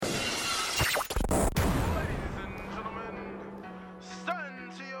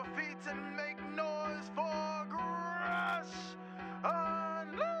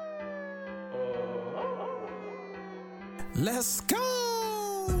Let's go.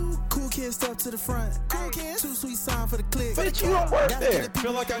 Cool kids step to the front. Cool kids. Too sweet sign for the click. Bitch, you don't work there.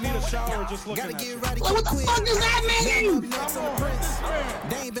 Feel like I need a shower just looking Gotta at get you. right. Like, what the fuck does that mean?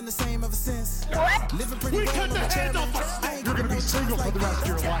 They ain't been the same ever since. What? Living pretty We well cut on the the head challenge. off. I ain't You're gonna got be no single time for the like rest of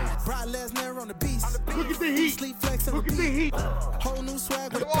your life. Brock Lesnar on the beast. Look at the heat. Sleep flex on Look the at the beat. heat. Whole new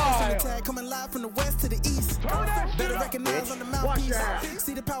swag with a pass on the tag. Coming live from the west to the east. Better recognize on the mouthpiece.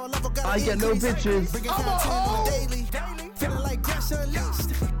 See the power level got I get no bitches. Bringing content on the daily. Feeling like Gresham unleashed.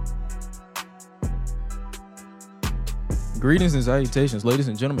 Greetings and salutations, ladies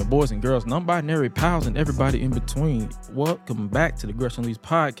and gentlemen, boys and girls, non-binary pals, and everybody in between. Welcome back to the Gresham Lee's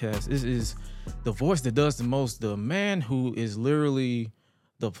podcast. This is the voice that does the most, the man who is literally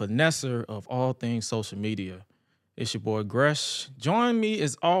the finesser of all things social media. It's your boy Gresh. Join me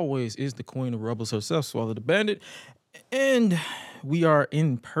as always is the queen of rebels herself, Swallow the Bandit, and we are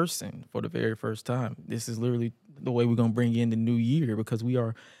in person for the very first time. This is literally the way we're gonna bring in the new year because we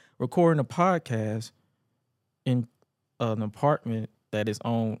are recording a podcast in an apartment that is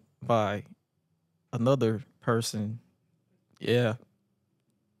owned by another person. Yeah.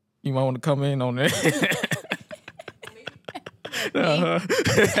 You might want to come in on that.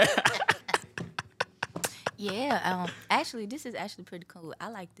 Yeah, actually, this is actually pretty cool. I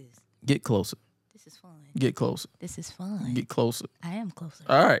like this. Get closer. This is fun. Get closer. This is fun. Get closer. I am closer.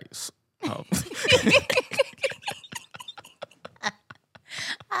 All right. Oh.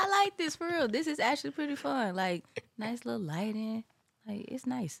 I like this for real. This is actually pretty fun. Like, nice little lighting. Like, it's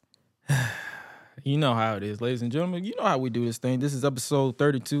nice. You know how it is, ladies and gentlemen. You know how we do this thing. This is episode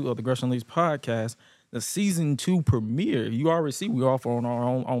 32 of the Gresham Lee's podcast, the season 2 premiere. You already see we off on our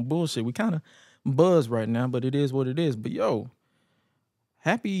own bullshit. We kind of buzz right now, but it is what it is. But yo,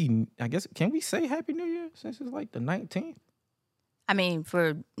 happy, I guess, can we say Happy New Year since it's like the 19th? I mean,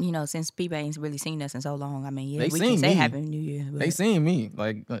 since people ain't really seen us in so long, I mean, yeah, They we seen can say me. Happy New Year. But They seen me.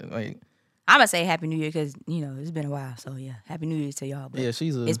 Like I'm going to say Happy New Year because, it's been a while. So, yeah, Happy New Year to y'all. But yeah,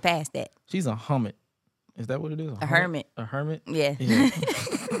 it's past that. she's a hermit. Is that what it is? A hermit. A hermit? Yeah.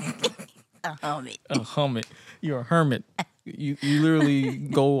 A hermit. A hermit. You're a hermit. You literally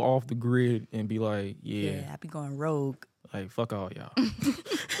go off the grid and be like, Yeah, I be going rogue. like, fuck all y'all.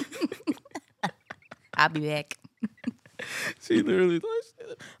 I'll be back. She literally,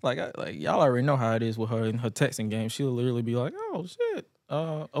 like y'all already know how it is with her in her texting game. She'll literally be like, oh, shit,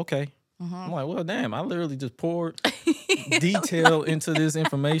 okay. Mm-hmm. I'm like, well, damn, I literally just poured detail into this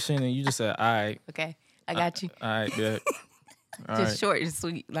information and you just said, all right. Okay, I got you. All right, bet. All Just right. short and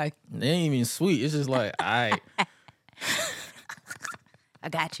sweet. Like, They ain't even sweet. It's just like, all right. I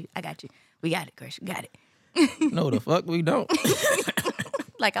got you. We got it, Chris. We got it. No, the fuck we don't.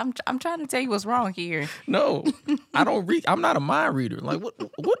 Like, I'm trying to tell you what's wrong here. No, I don't read. I'm not a mind reader. Like,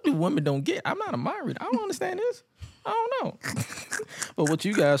 what do women don't get? I'm not a mind reader. I don't understand this. I don't know. But what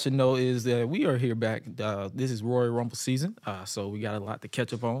you guys should know is that we are here back. This is Royal Rumble season. So we got a lot to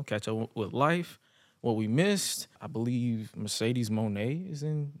catch up with life, what we missed. I believe Mercedes Mone is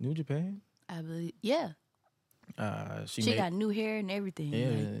in New Japan. I believe, yeah. She got new hair and everything.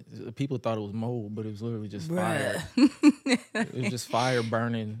 Yeah, people thought it was mold, but it was literally just Bruh. fire. It was just fire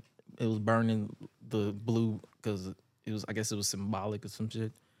burning. It was burning the blue because it was. I guess it was symbolic or some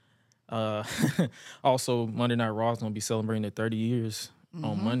shit. Also, Monday Night Raw is gonna be celebrating their 30 years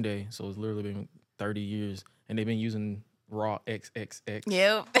on Monday, so it's literally been 30 years, and they've been using Raw XXX.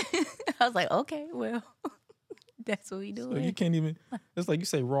 Yep. I was like, okay, well, that's what we doing. So you can't even. It's like you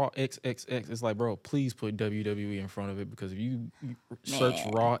say Raw XXX. It's like, bro, please put WWE in front of it because if you search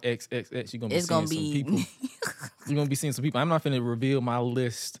Raw XXX, you're gonna be seeing some people. You're gonna be seeing some people. I'm not finna reveal my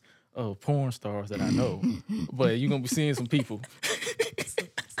list of porn stars that I know, but you're gonna be seeing some people. It's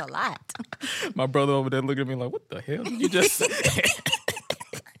a lot. My brother over there looking at me like, "What the hell did you just say?"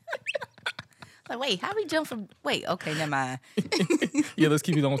 Like, wait, how we jump from? Wait, okay, never mind. Yeah, let's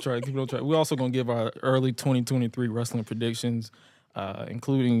keep it on track. We're also gonna give our early 2023 wrestling predictions,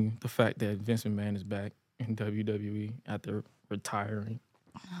 including the fact that Vince McMahon is back in WWE after retiring.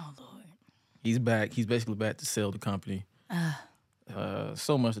 Oh Lord. He's back. He's basically back to sell the company.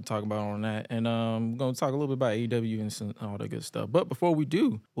 So much to talk about on that. And we're going to talk a little bit about AEW and all that good stuff. But before we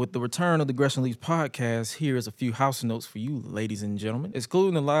do, with the return of the Gresham Lee's podcast, here is a few house notes for you, ladies and gentlemen.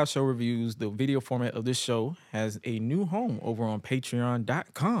 Excluding the live show reviews, the video format of this show has a new home over on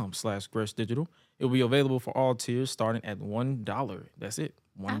patreon.com/GreshDigital. It will be available for all tiers starting at $1. That's it,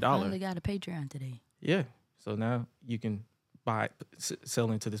 $1. I finally got a Patreon today. Yeah. So now you can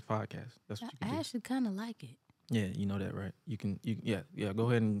sell into this podcast. That's what you can do. I actually kind of like it. Yeah, you know that, right? You go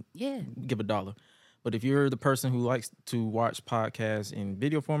ahead and give $1. But if you're the person who likes to watch podcasts in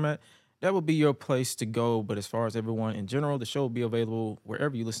video format, that would be your place to go. But as far as everyone in general, the show will be available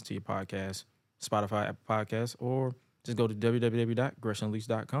wherever you listen to your podcast, Spotify, Apple Podcasts, or just go to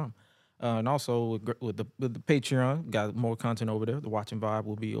www.GressionLeaks.com. And also with the Patreon, got more content over there. The Watching Vibe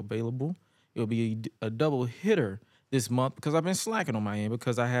will be available. It'll be a double hitter this month because I've been slacking on my end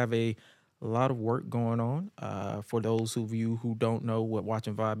because I have a lot of work going on. For those of you who don't know what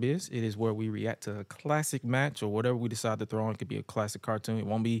Watching Vibe is, it is where we react to a classic match or whatever we decide to throw on. It could be a classic cartoon. It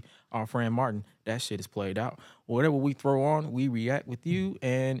won't be our friend Martin. That shit is played out. Whatever we throw on, we react with you.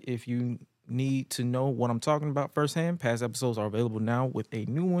 And if you need to know what I'm talking about firsthand, past episodes are available now with a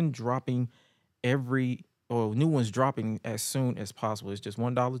new one dropping new ones dropping as soon as possible. It's just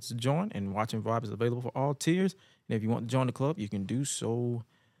 $1 to join, and Watching Vibe is available for all tiers. And if you want to join the club, you can do so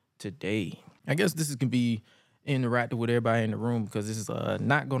today. I guess this is gonna be interactive with everybody in the room because this is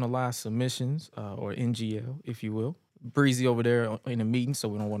not gonna lie submissions or NGL, if you will. Breezy over there in a meeting, so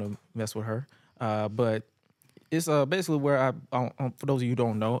we don't want to mess with her. But it's basically where for those of you who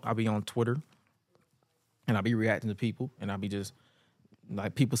don't know, I'll be on Twitter and I'll be reacting to people, and I'll be just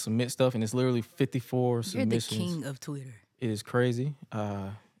like people submit stuff, and it's literally 54 submissions. You're the king of Twitter. It is crazy.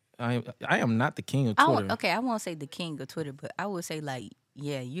 I am not the king of Twitter. I won't say the king of Twitter, but I would say like,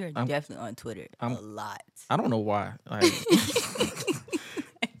 yeah, you're definitely on Twitter a lot. I don't know why. Like,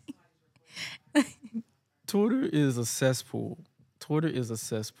 Twitter is a cesspool.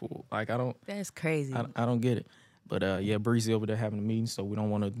 Like That's crazy. I don't get it. But yeah, Breezy over there having a meeting, so we don't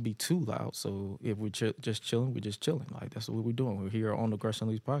want to be too loud. So if we're just chilling, we're just chilling. Like that's what we're doing. We're here on the Gresham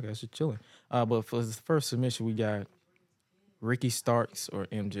Leaks podcast, just chilling. But for the first submission, we got Ricky Starks or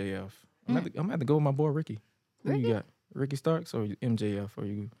MJF. I'm gonna have to go with my boy Ricky. Who you got? Ricky Starks or MJF? Or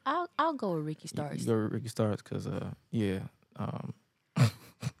you? I'll go with Ricky Starks. You go with Ricky Starks because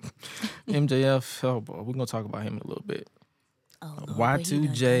MJF. Oh boy, we're gonna talk about him in a little bit. Oh,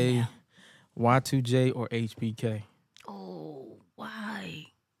 Y2J or HBK? Oh, why?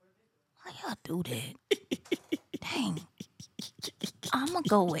 Why y'all do that? Dang. I'm going to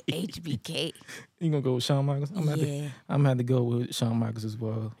go with HBK. You going to go with Shawn Michaels? I'm Yeah. gonna have to go with Shawn Michaels as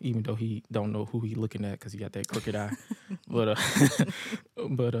well, even though he don't know who he looking at because he got that crooked eye. But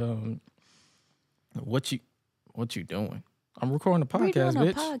what you doing? I'm recording a podcast,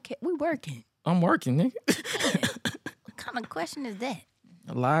 bitch. We working. I'm working, nigga. What kind of question is that?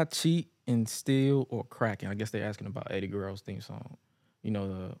 Lie, cheat, and steal or cracking. I guess they're asking about Eddie Guerrero's theme song. You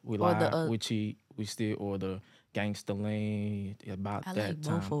know, we lie, we cheat, we steal, or the Gangsta Lane about I that like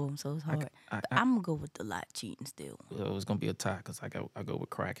time. both of them, so it's hard. But I'm going to go with the lie, cheat, and steal. It was going to be a tie because I go with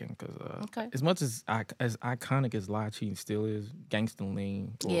cracking. Because okay. As much as iconic as lie, cheat, and steal is, Gangsta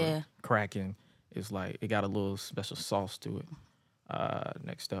Lane or cracking is like, it got a little special sauce to it.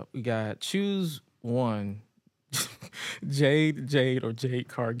 Next up, we got choose one. Jade or Jade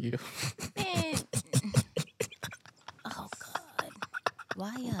Cargill. Man. Oh, God.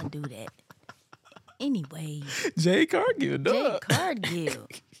 Why y'all do that? Anyway. Jade Cargill, dog. Jade Cargill.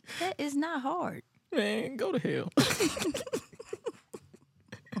 That is not hard. Man, go to hell.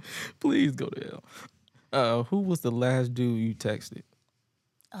 Please go to hell. Who was the last dude you texted?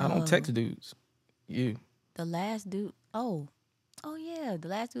 I don't text dudes. You. The last dude. Oh, yeah. The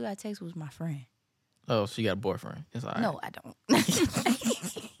last dude I texted was my friend. Oh, she got a boyfriend. It's all right. No, I don't.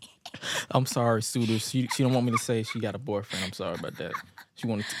 I'm sorry, Suter. She don't want me to say she got a boyfriend. I'm sorry about that. She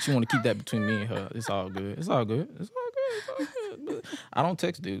want to keep that between me and her. It's all good. It's all good. But I don't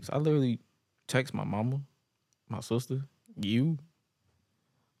text dudes. I literally text my mama, my sister, you,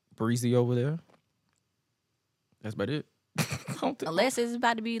 Breezy over there. That's about it. Unless it's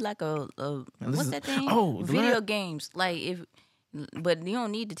about to be like a what's that thing? Oh, video games. Like but you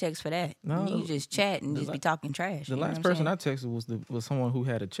don't need to text for that. No, you just chat and just be talking trash. The last person I texted was someone who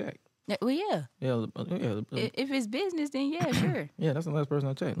had a check. Well, yeah. Yeah. If it's business, then yeah, sure. Yeah, that's the last person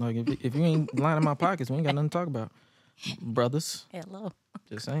I checked. Like if you ain't lining my pockets, we ain't got nothing to talk about, brothers. Hello.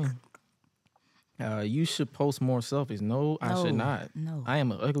 Just saying. You should post more selfies. No, I should not. No. I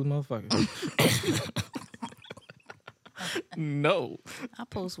am an ugly motherfucker. No. I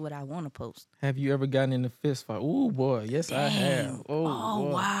post what I want to post. Have you ever gotten in a fist fight? Oh boy, yes. Damn. I have. Oh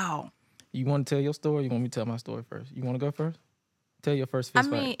boy. Wow. You want to tell your story? Or you want me to tell my story first? You want to go first? Tell your first fist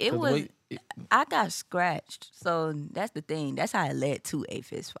fight. It was. I got scratched, so that's the thing. That's how it led to a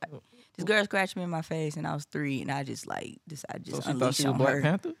fist fight. This girl scratched me in my face, and I was 3, and I just unleashed on Black her.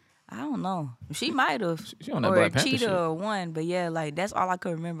 Panther? I don't know. She might have. She on that or Black a Panther cheetah shit. or one, but yeah, like that's all I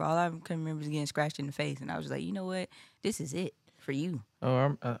could remember. All I could remember is getting scratched in the face, and I was like, you know what? This is it for you.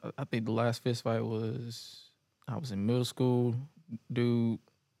 Oh, I think the last fist fight was I was in middle school. Dude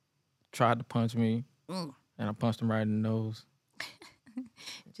tried to punch me, and I punched him right in the nose.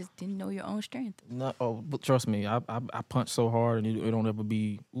 Just didn't know your own strength. No, but trust me, I punch so hard and it don't ever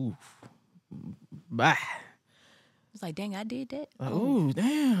be oof. Bah. It's like, dang, I did that. Ooh,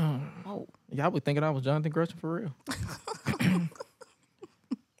 damn. Oh. Y'all would thinking I was Jonathan Gresham for real.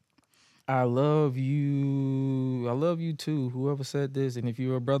 I love you. I love you too. Whoever said this, and if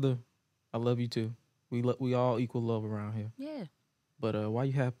you're a brother, I love you too. We all equal love around here. Yeah. But why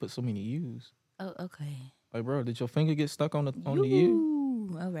you have put so many U's? Oh, okay. Like, bro, did your finger get stuck on the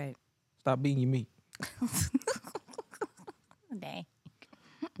U? All right. Stop beating your meat. Dang.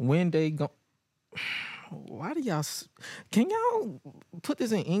 When they go, why do y'all? Can y'all put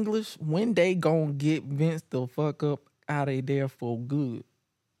this in English? When they gonna get Vince the fuck up out of there for good?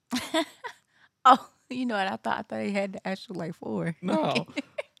 Oh, you know what? I thought they had the actual like 4. No.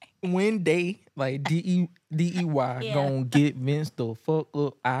 When they like DEY Yeah. gonna get Vince the fuck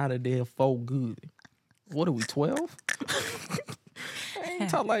up out of there for good? What are we 12? I ain't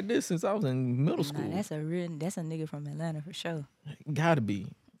talk like this since I was in middle school. Nah, that's a nigga from Atlanta for sure. Gotta be,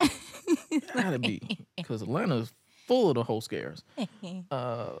 because Atlanta's full of the whole scares.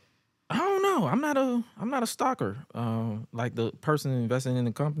 I don't know. I'm not a stalker. Like the person investing in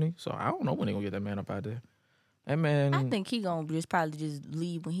the company. So I don't know when they gonna get that man up out there. That man. I think he gonna probably just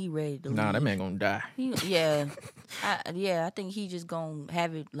leave when he ready to leave. Nah, that man gonna die. I think he just gonna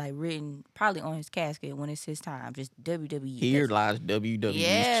have it like written probably on his casket when it's his time. Just WWE. Here lies WWE's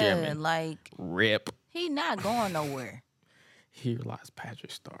chairman. Like Rip. he not going nowhere. Here lies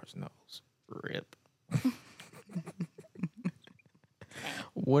Patrick Starr's nose. Rip.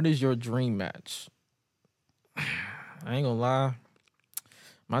 What is your dream match? I ain't gonna lie.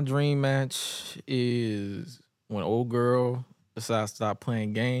 My dream match is when old girl decides to stop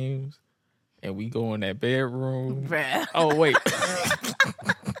playing games and we go in that bedroom. Bruh. Oh, wait.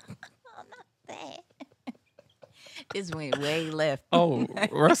 This went way left. Oh,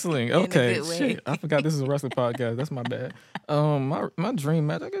 wrestling. Okay. good way. Shit. I forgot this is a wrestling podcast. That's my bad. My dream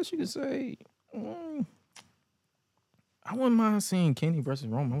match, I guess you could say, I wouldn't mind seeing Kenny versus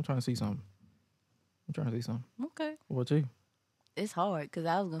Roman. I'm trying to see something. Okay. What about you? It's hard because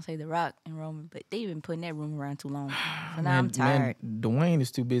I was gonna say The Rock and Roman, but they've been putting that room around too long. So now I'm tired. Dwayne is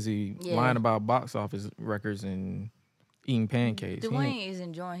too busy lying about box office records and eating pancakes. Dwayne is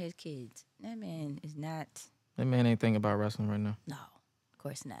enjoying his kids. That man is not. That man ain't thinking about wrestling right now. No, of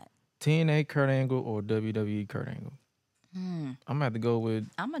course not. TNA Kurt Angle or WWE Kurt Angle? I'm gonna have to go with.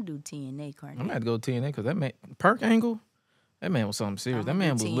 I'm gonna do TNA Kurt. I'm gonna have to go with TNA because that man Perk Angle. That man was something serious. That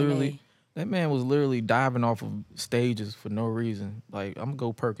man was literally diving off of stages for no reason. Like, I'm gonna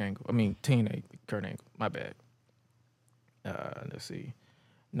go Perk Angle. I mean TNA Kurt Angle. My bad. Let's see.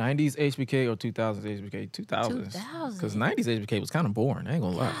 90s HBK or 2000s HBK? 2000s. Because 90s HBK was kind of boring. I ain't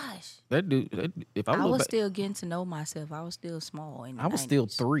gonna lie. Gosh. If I was still getting to know myself. I was still small. In the I was 90s. still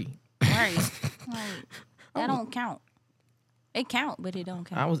 3. Right. Like, that don't count. It count, but it don't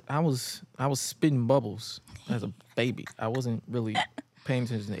count. I was spitting bubbles as a baby. I wasn't really paying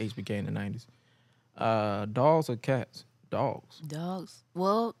attention to HBK in the 90s. Dogs or cats? Dogs. Dogs.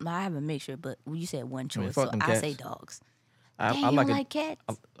 Well, I have a mixture, but you said one choice, fuck so them I cats. say dogs. I You like don't like cats?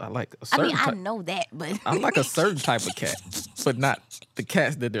 I like a certain I type. know that, but I like a certain type of cat, but not the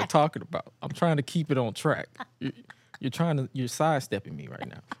cats that they're talking about. I'm trying to keep it on track. You're sidestepping me right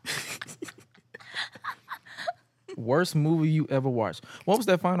now. Worst movie you ever watched? What was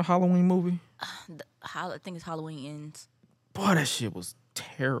that final Halloween movie? I think it's Halloween Ends. Boy, that shit was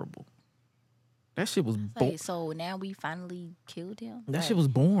terrible. That shit was boring. So now we finally killed him? That shit was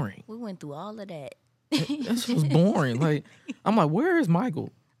boring. We went through all of that. That shit was boring. Like, I'm like, where is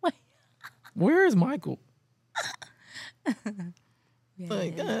Michael? Where is Michael?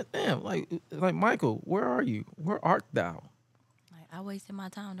 Like, God damn, like Michael, where are you? Where art thou? Like, I wasted my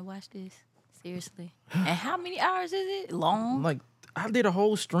time to watch this. Seriously. And how many hours is it? Long? Like, I did a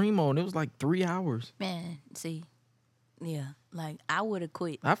whole stream on. It was like 3 hours. Man, see. Yeah. Like, I would have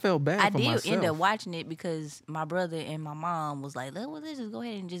quit. I felt bad for myself. I did end up watching it because my brother and my mom was like, let's just go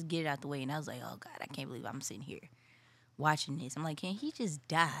ahead and just get it out the way. And I was like, oh, God, I can't believe I'm sitting here watching this. I'm like, can he just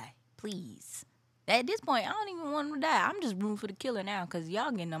die? Please. At this point, I don't even want him to die. I'm just rooting for the killer now because y'all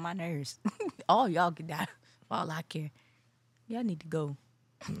getting on my nerves. All y'all can die. All I care. Y'all need to go.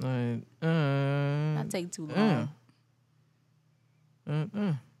 Not take too long.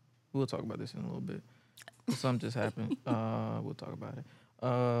 We'll talk about this in a little bit. Something just happened. We'll talk about it.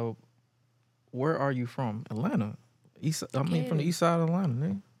 Where are you from? Atlanta. From the east side of Atlanta,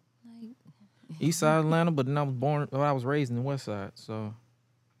 nigga. East side of Atlanta, but then I was raised in the west side, so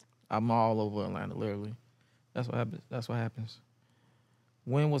I'm all over Atlanta, literally. That's what happens.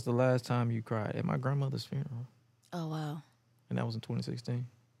 When was the last time you cried? At my grandmother's funeral. Oh, wow. and that was in 2016.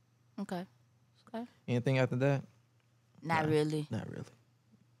 Okay. Anything after that? Not really. Not really.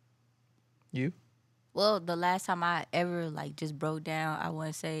 You? Well, the last time I ever like just broke down, I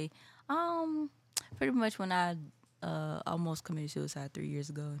want to say, pretty much when I almost committed suicide 3 years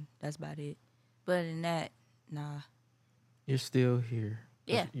ago. That's about it. But in that, nah. You're still here.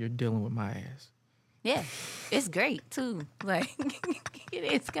 Yeah. You're dealing with my ass. Yeah, it's great too. Like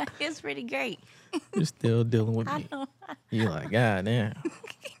it's pretty great. You're still dealing with I me. know. You're like, God damn.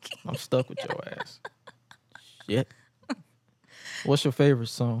 I'm stuck with your ass. Shit. What's your favorite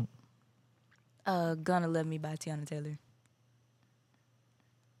song? Gonna Love Me by Tiana Taylor.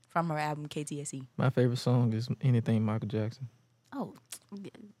 From her album KTSE. My favorite song is anything Michael Jackson. Oh,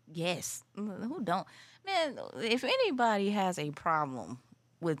 yes. Who don't? Man, if anybody has a problem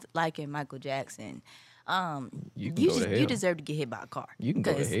with liking Michael Jackson, You can go to hell. you deserve to get hit by a car. You can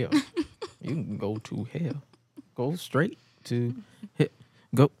go to hell. You can go to hell. Go straight to hit.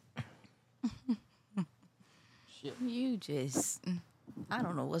 Go. You just, I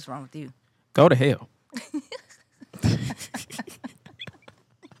don't know what's wrong with you. Go to hell.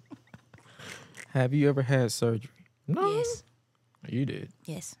 Have you ever had surgery? No. Yes. You did.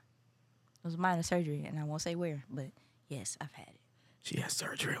 Yes. It was minor surgery, and I won't say where, but yes, I've had it. She had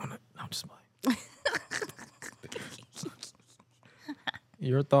surgery on it. I'm just like.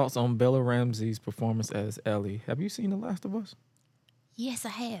 Your thoughts on Bella Ramsey's performance as Ellie? Have you seen The Last of Us? Yes, I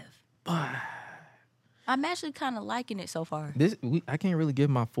have. I'm actually kind of liking it so far. I can't really give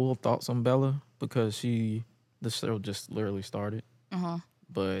my full thoughts on Bella because the show just literally started. Uh-huh.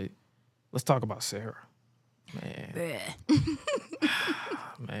 But let's talk about Sarah. Man.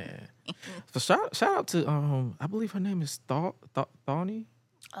 Man. So shout out to I believe her name is Thawny,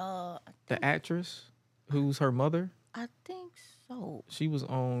 the actress who's her mother. I think so. She was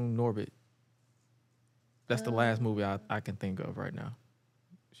on Norbit. That's the last movie I can think of right now.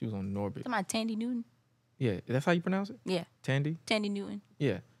 She was on Norbit. Talking about Tandy Newton? Yeah, that's how you pronounce it? Yeah. Tandy Newton.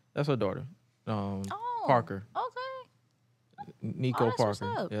 Yeah, that's her daughter. Parker. Okay. Nico that's what's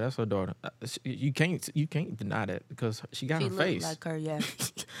Parker. up. Yeah, that's her daughter. You can't deny that because she got She her looked face. like her, yeah.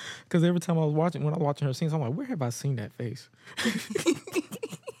 Because every time when I was watching her scenes, I'm like, where have I seen that face?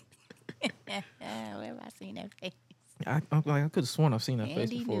 Where have I seen that face? I'm like, I could have sworn I've seen that face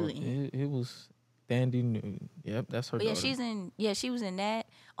Tandy before. Newton. It was Tandy Newton. Yep, that's her But daughter. she was in that.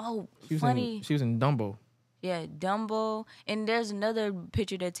 Oh, She was funny. she was in Dumbo. Yeah, Dumbo. And there's another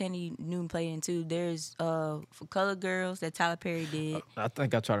picture that Tandy Newton played in too. There's for Colored Girls that Tyler Perry did. I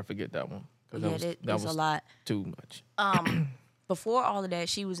think I try to forget that one. Yeah, That was a lot. too much. Before all of that,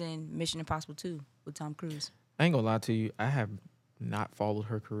 she was in Mission Impossible 2 with Tom Cruise. I ain't gonna lie to you. I have not followed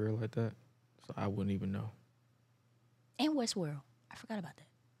her career like that, so I wouldn't even know. And Westworld. I forgot about that.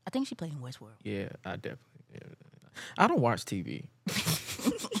 I think she played in Westworld. Yeah, I definitely. Yeah. I don't watch TV.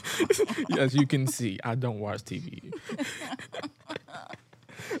 As you can see, I don't watch TV.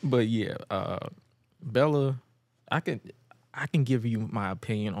 But yeah, Bella, I can give you my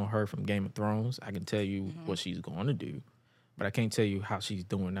opinion on her from Game of Thrones. I can tell you what she's going to do, but I can't tell you how she's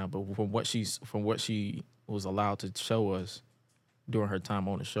doing now. But from what she was allowed to show us during her time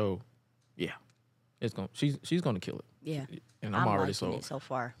on the show, yeah, she's gonna kill it. Yeah, and I'm already liking sold. it so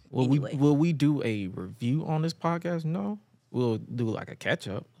far. Will anyway. we do a review on this podcast? No, we'll do like a catch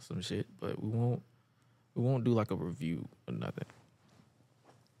up or some shit, but we won't do like a review or nothing.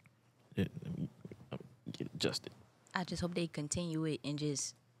 Let me get adjusted. I just hope they continue it and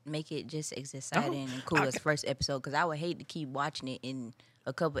just make it just as exciting and cool as first episode, because I would hate to keep watching it in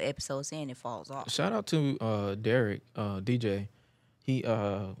a couple episodes and it falls off. Shout out to Derek, DJ. He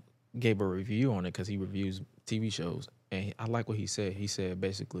gave a review on it because he reviews TV shows, and I like what he said. He said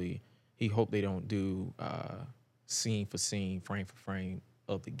basically he hoped they don't do scene for scene, frame for frame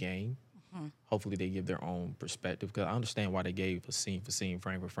of the game. Mm-hmm. Hopefully they give their own perspective, because I understand why they gave a scene for scene,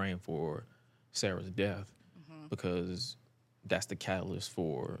 frame for frame for Sarah's death, because that's the catalyst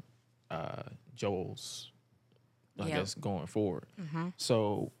for Joel's, I guess, going forward. Mm-hmm.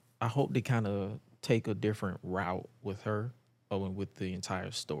 So I hope they kind of take a different route with her or with the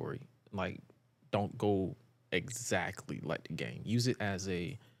entire story. Like, don't go exactly like the game. Use it as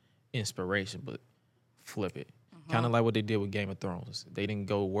a inspiration, but flip it. Kind of like what they did with Game of Thrones. They didn't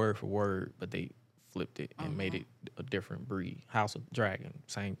go word for word, but they flipped it and made it a different breed. House of Dragon,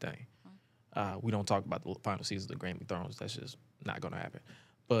 same thing. We don't talk about the final season of Game of Thrones. That's just not going to happen.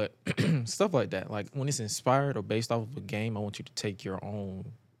 But stuff like that, like when it's inspired or based off of a game, I want you to take your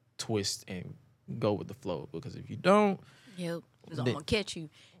own twist and go with the flow. Because if you don't, Yep, I'm going to catch you.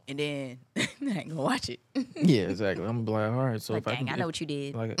 and then I ain't gonna watch it. Yeah, exactly. I'm gonna be like, all right. So Like, if I dang, can, I know what you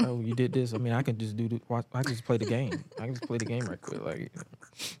did. like, oh, you did this. I mean, I can just I can just play the game. I can just play the game right quick. Like,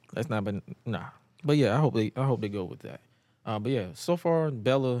 that's not been nah. But yeah, I hope they go with that. But yeah, so far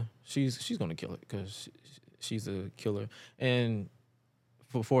Bella, she's gonna kill it because she's a killer. And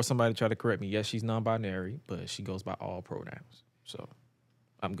before somebody try to correct me, yes, she's non-binary, but she goes by all pronouns. So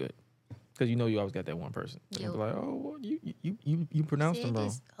I'm good. Because you always got that one person. They'll be like, oh, well, you pronounced them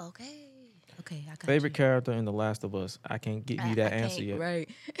wrong. Okay, I got Favorite you. character in The Last of Us? I can't give you that answer yet. Right.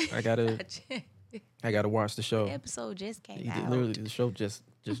 I gotta watch the show. The episode just came It out. literally, the show just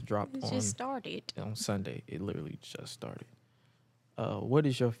dropped It just started. on Sunday. It literally just started. What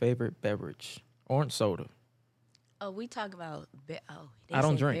is your favorite beverage? Orange soda. Oh, we talk about. I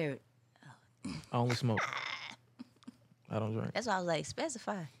don't drink. I only smoke. I don't drink. That's why I was like,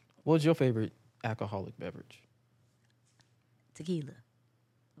 specify. What's your favorite alcoholic beverage? Tequila.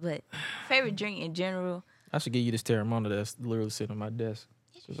 But favorite drink in general. I should give you this Terramana that's literally sitting on my desk.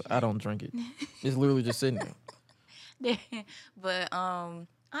 I don't drink it. It's literally just sitting there. But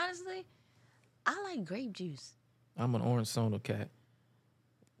honestly, I like grape juice. I'm an orange soda cat.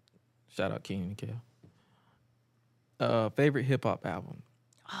 Shout out Keenan and Kel. Favorite hip hop album?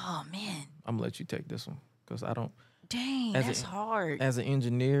 Oh man. I'm gonna let you take this one because I don't. Dang, that's hard. As an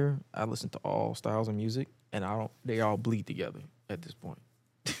engineer, I listen to all styles of music, and they all bleed together at this point.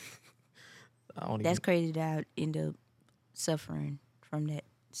 That's crazy that I end up suffering from that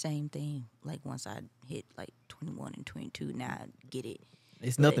same thing. Like once I hit like 21 and 22, now I get it.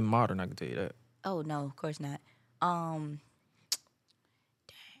 It's nothing modern, I can tell you that. Oh no, of course not. Dang.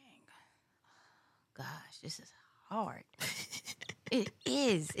 Gosh, this is hard. It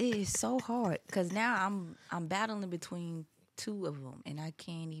is so hard because now I'm battling between two of them, and I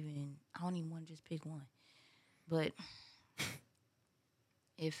don't even want to just pick one. But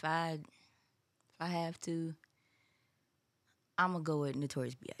if I have to, I'm gonna go with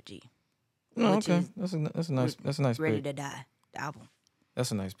Notorious B.I.G. Oh, okay, that's a nice Ready pick. to Die, the album.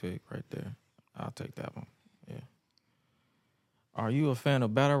 That's a nice pick right there. I'll take that one. Yeah. Are you a fan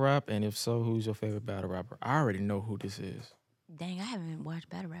of battle rap? And if so, who's your favorite battle rapper? I already know who this is. Dang, I haven't watched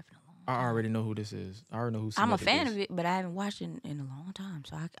battle rap in a long time. I already know who this is. I already know who. I'm a fan of it, but I haven't watched it in a long time,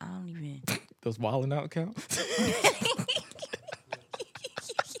 so I don't even. Does Wildin' Out count?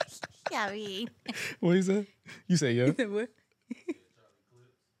 Yeah, I mean. What you say? You say yeah. What?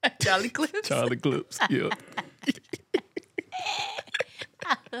 Charlie Clips. Charlie Clips. Yeah.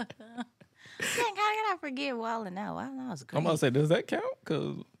 Dang, how did I forget Wildin' Out? Wildin' Out was great. I'm about to say, does that count?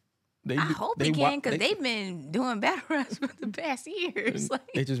 Because I hope it can, because they've been doing battle raps for the past years.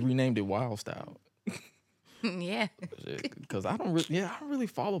 They just renamed it Wild Style. Yeah. Because I don't really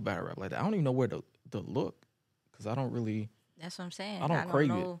follow battle rap like that. I don't even know where to look. Because I don't really. That's what I'm saying. I don't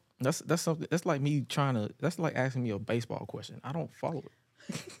crave it. That's something. That's like me trying to. That's like asking me a baseball question. I don't follow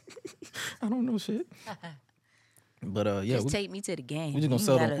it. I don't know shit. But yeah, just take me to the game. We're just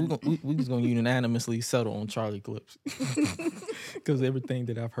gonna settle. We're just gonna unanimously settle on Charlie Clips because everything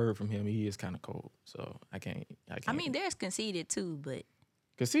that I've heard from him, he is kind of cold. So I can't. I mean, there's Conceited too, but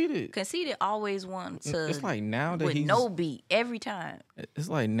Conceited always wants to. It's like now that with he's no beat every time. It's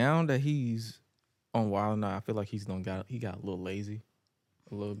like now that he's on Wild Now, I feel like he got a little lazy,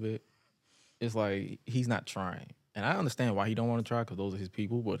 a little bit. It's like he's not trying, and I understand why he don't want to try because those are his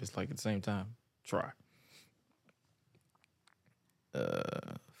people. But it's like at the same time, try.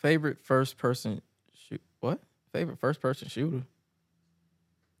 Favorite first person shoot? What? Favorite first person shooter?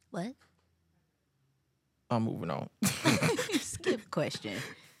 What? I'm moving on. Skip question.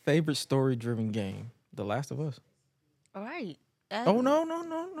 Favorite story driven game? The Last of Us. All right. Oh no!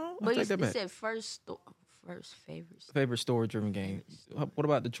 But take that back. said first favorite. Favorite story driven game. What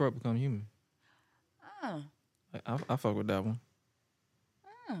about Detroit Become Human? Oh. I fuck with that one.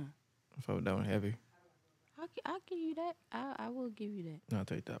 Oh. I fuck with that one heavy. I'll give you that. I will give you that. I'll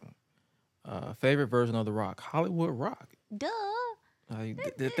take that one. Favorite version of The Rock? Hollywood Rock. Duh.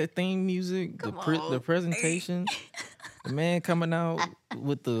 The theme music, the presentation, the man coming out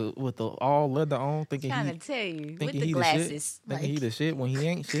with the all leather on, thinking trying to tell you with he the glasses, thinking he the shit when he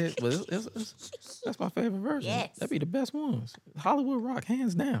ain't shit. But that's my favorite version. Yes. That'd be the best ones. Hollywood Rock,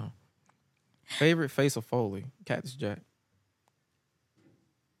 hands down. Favorite face of Foley? Cactus Jack.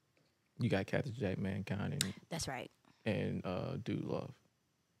 You got Cactus Jack, Mankind, and that's right. And Dude Love.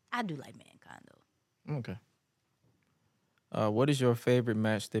 I do like Mankind though. Okay. What is your favorite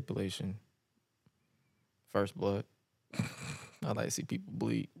match stipulation? First blood. I like to see people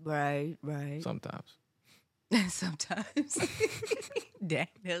bleed. Right. Sometimes. Sometimes. Dang,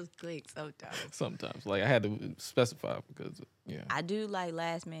 that was quick. Sometimes, like I had to specify because I do like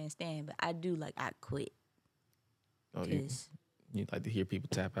last man stand, but I do like I quit. Oh, you like to hear people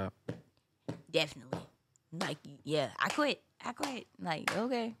tap out? Definitely. Like, yeah, I quit. Like,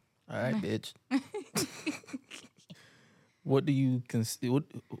 okay. All right, bitch. What do you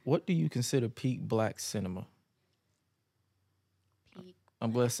consider peak black cinema? Peak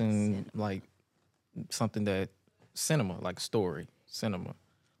I'm guessing like something that cinema, like story, cinema,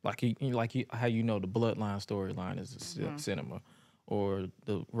 like how you know the Bloodline storyline is cinema, or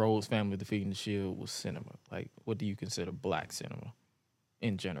the Rhodes family defeating the Shield was cinema. Like, what do you consider black cinema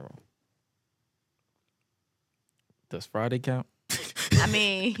in general? Does Friday count? I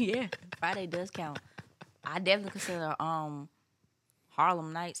mean, yeah, Friday does count. I definitely consider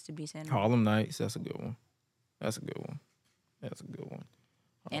Harlem Nights to be cinema. Harlem Nights, that's a good one.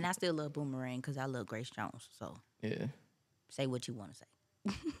 And I still love Boomerang because I love Grace Jones. So Yeah. say what you want to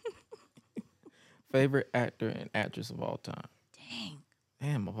say. Favorite actor and actress of all time?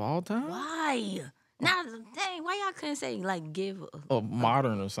 Damn, of all time? Why? Now, dang, why y'all couldn't say like give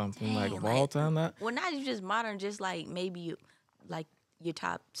Modern or something, dang, like of all time? Not well, not just modern, just like maybe like your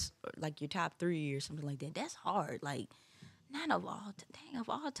top 3 or something like that. That's hard. Like not of all of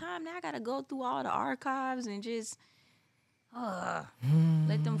all time. Now I gotta go through all the archives and just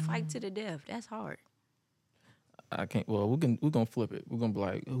let them fight to the death. That's hard. I can't. Well, we're gonna flip it. We're gonna be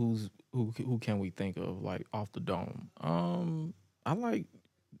like, who can we think of like off the dome? I like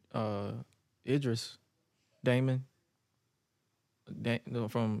Idris Damon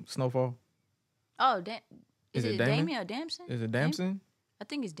from Snowfall. Oh, Is it Damon Damon or Damson? Is it Damson? I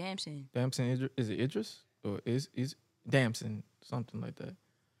think it's Damson. Damson is it Idris or is Damson, something like that?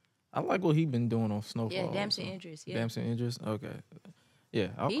 I like what he been doing on Snowfall. Yeah, Damson Idris. Yeah, Damson Idris. Okay. Yeah,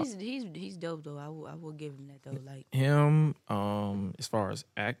 he's dope though. I will give him that though. Like him. As far as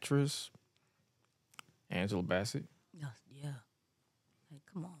actress, Angela Bassett. Yeah. Like,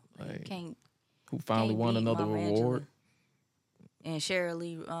 come on. Like, Like, can't who finally won beat another Mama award. Angela. And Sheryl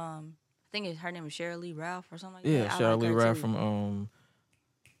Lee, I think her name is Sheryl Lee Ralph or something like Yeah, that. Sheryl Lee Ralph too. from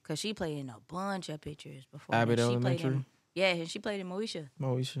Cause she played in a bunch of pictures before. Abbott She played Elementary. and she played in Moesha.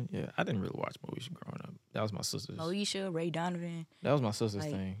 Moesha. Yeah, I didn't really watch Moesha growing up. That was my sister's. Moesha, Ray Donovan. That was my sister's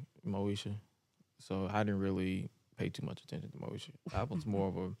Like- thing, Moesha. So I didn't really pay too much attention to Moesha. I was more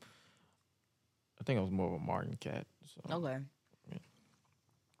of a Martin cat. So. Okay.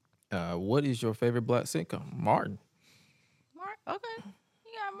 What is your favorite black sitcom? Martin. Mark. Okay.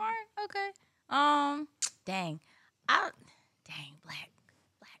 You got Mark. Okay. Black.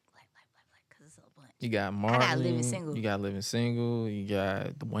 Cause it's a bunch. You got Martin. got Living Single. You got Living Single. You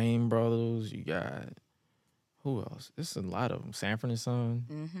got the Wayne brothers. You got who else? There's a lot of them. Sanford and Son.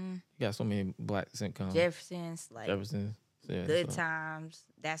 Mm-hmm. You got so many black sitcoms. Jefferson's like Jefferson. Yeah, Good Times.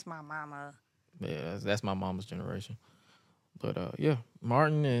 That's My Mama. Yeah, that's my mama's generation. But yeah,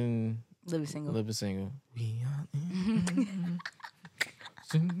 Martin and Living Single. Living Single. We are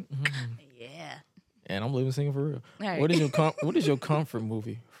Yeah. and I'm living single for real. All right. What is your comfort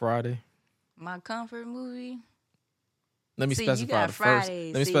movie? Friday. My comfort movie. Let me See, you specify got the first.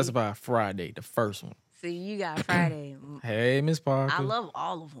 Friday. Let me See. specify Friday, the first one. See, you got Friday. Hey, Miss Parker. I love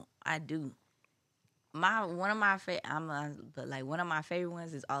all of them. I do. One of my favorite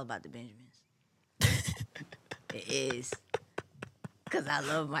ones is All About the Benjamins. It is. Cause I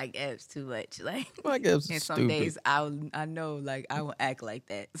love Mike Epps too much. Like Mike Epps is and some stupid. days I know like I will act like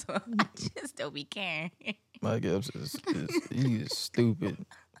that. So I just don't be caring. Mike Epps he is stupid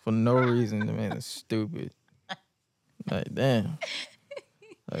for no reason. The man is stupid. Like damn.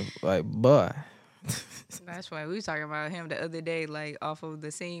 Like boy. That's why we was talking about him the other day, like off of the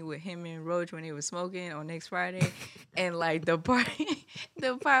scene with him and Roach when he was smoking on Next Friday, and like the part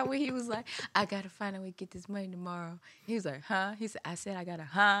where he was like, "I gotta find a way to get this money tomorrow." He was like, "Huh?" He said, "I said I gotta,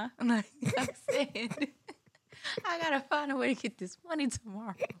 huh?" I'm like, I said, "I gotta find a way to get this money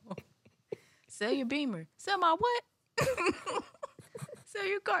tomorrow." Sell your Beamer. Sell my what? Sell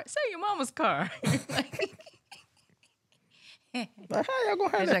your car. Sell your mama's car. Like how y'all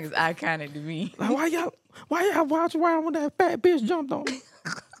gonna have That that? is iconic to me. Like why y'all watch around when that fat bitch jumped on me?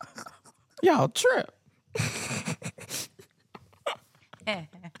 Y'all trip.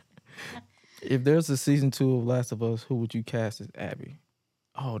 If there's a season 2 of Last of Us, who would you cast as Abby?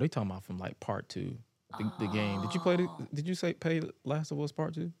 Oh, they talking about from like part 2, the game. Did you play? Did you play Last of Us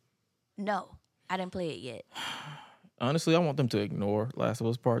part 2? No, I didn't play it yet. Honestly, I want them to ignore Last of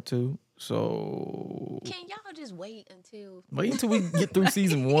Us part 2. So Can y'all just wait until? wait until we get through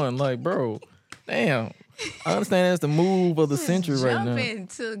season 1. Like, bro, damn. I understand that's the move of the century right now. Jumping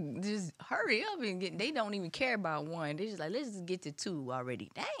to just hurry up and get. They don't even care about one. They just like, let's just get to 2 already.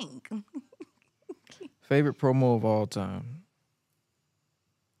 Dang. Favorite promo of all time.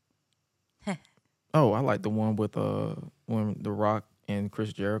 Oh, I like the one with when The Rock and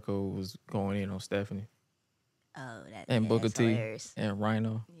Chris Jericho was going in on Stephanie. Oh, and Booker T hilarious. and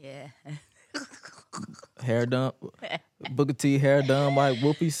Rhino. Yeah. Hair done. Booker T hair done like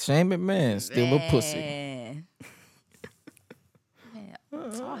Whoopi. Shane McMahon still a pussy. Man,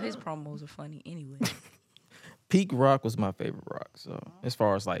 all his promos are funny anyway. Peak Rock was my favorite Rock. So as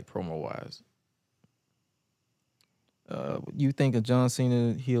far as like promo wise. You think a John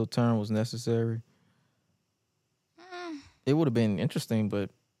Cena heel turn was necessary? It would have been interesting, but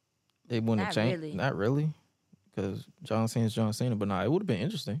it wouldn't have changed. Really. Not really, because John Cena's John Cena. But nah, it would have been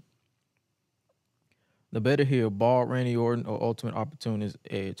interesting. The better heel, bald Randy Orton or Ultimate Opportunist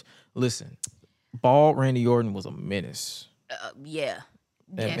Edge. Listen, bald Randy Orton was a menace. Yeah,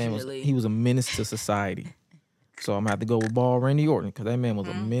 That man was definitely. he was a menace to society. So I'm gonna have to go with bald Randy Orton because that man was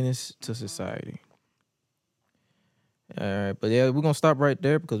a menace to society. All right, but yeah, we're gonna stop right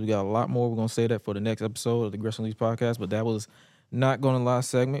there because we got a lot more. We're gonna say that for the next episode of the Gresham Leagues podcast. But that was not gonna last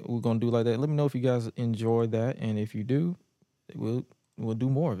segment. We're gonna do like that. Let me know if you guys enjoyed that, and if you do, we'll do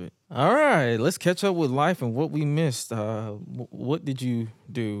more of it. All right, let's catch up with life and what we missed. What did you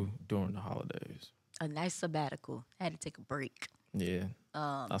do during the holidays? A nice sabbatical. I had to take a break. Yeah,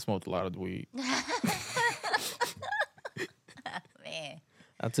 I smoked a lot of weed. Man.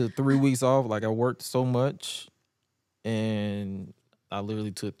 I took 3 weeks off. Like I worked so much. And I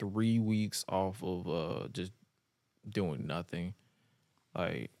literally took 3 weeks off of just doing nothing.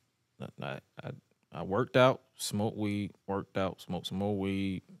 Like I worked out, smoked weed, worked out, smoked some more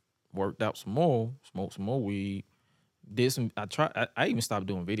weed, worked out some more, smoked some more weed. I even stopped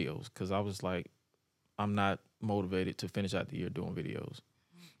doing videos because I was like, I'm not motivated to finish out the year doing videos.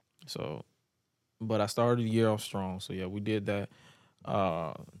 So, but I started the year off strong. So yeah, we did that.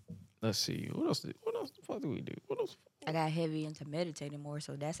 Let's see. What else the fuck did we do? What else? I got heavy into meditating more,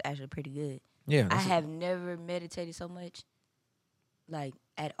 so that's actually pretty good. Yeah. I have never meditated so much, like,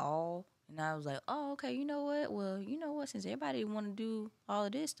 at all. And I was like, oh, okay, you know what? Well, you know what? Since everybody want to do all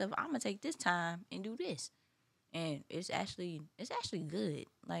of this stuff, I'm going to take this time and do this. And it's actually good.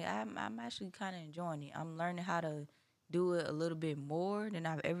 Like, I'm actually kind of enjoying it. I'm learning how to do it a little bit more than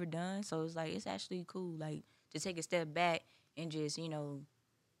I've ever done. So it's like, it's actually cool, like, to take a step back and just,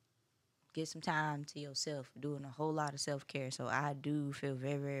 get some time to yourself, doing a whole lot of self-care. So I do feel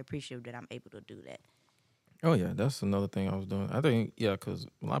very, very appreciative that I'm able to do that. Oh, yeah, that's another thing I was doing. I think, yeah, because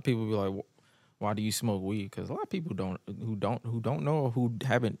a lot of people be like, why do you smoke weed? Because a lot of people who don't know or who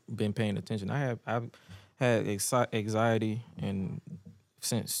haven't been paying attention. I've had anxiety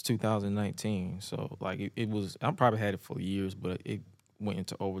since 2019. So, like, it was, I probably had it for years, but it went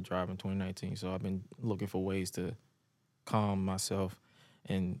into overdrive in 2019. So I've been looking for ways to calm myself.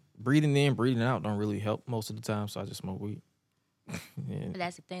 And breathing in, breathing out don't really help most of the time, so I just smoke weed. Yeah. But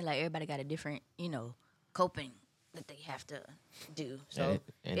that's the thing, like, everybody got a different, coping that they have to do. So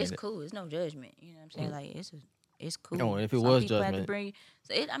it's cool. It's no judgment. You know what I'm saying? Like, it's cool. No, if it Some was people judgment. Have to bring,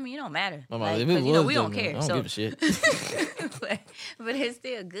 so it don't matter. Like, if it it was we don't judgment, care. I don't give a shit. but it's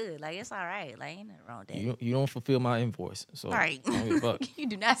still good. Like, it's all right. Like, ain't nothing wrong with that. You don't fulfill my invoice, so All right. I don't give a fuck. You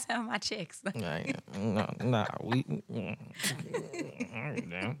do not sell my checks. Nah, nah.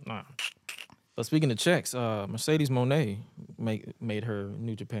 But speaking of checks, Mercedes Mone made her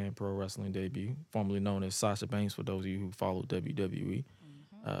New Japan Pro Wrestling debut, formerly known as Sasha Banks for those of you who follow WWE.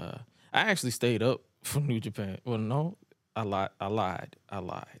 I actually stayed up for New Japan. Well, no, I lied.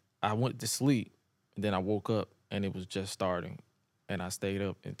 I went to sleep, and then I woke up, and it was just starting, and I stayed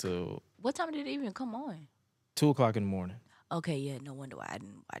up until... What time did it even come on? 2:00 in the morning. Okay, yeah, no wonder why I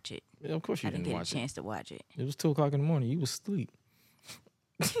didn't watch it. Yeah, of course you I didn't didn't get watch a chance to watch it. It was 2:00 in the morning. You was asleep.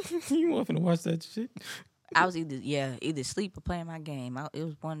 You weren't finna watch that shit. I was either sleep or playing my game. It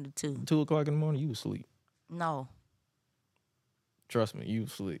was one of the two. 2:00 in the morning, you was asleep. No. Trust me, you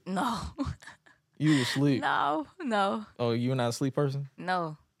was asleep. No. You was asleep. No. Oh, you not a sleep person?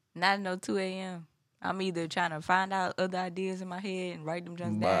 No. Not no 2 a.m. I'm either trying to find out other ideas in my head and write them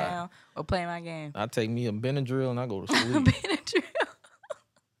just down or play my game. I take me a Benadryl and I go to sleep. Benadryl.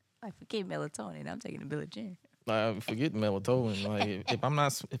 I forget melatonin. I'm taking a Benadryl. Like, forget melatonin. Like if I'm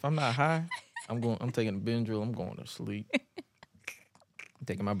not high, I'm taking a Benadryl. I'm going to sleep. I'm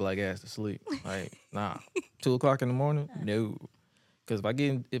taking my black ass to sleep. Like 2:00 in the morning, no. Because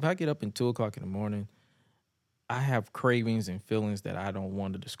if I get up in 2:00 in the morning, I have cravings and feelings that I don't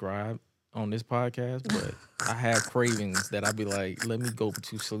want to describe on this podcast. But I have cravings that I be like, let me go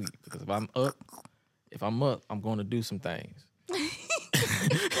to sleep. Because if I'm up if I'm up, I'm going to do some things.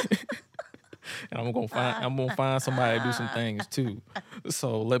 And I'm gonna find somebody to do some things too.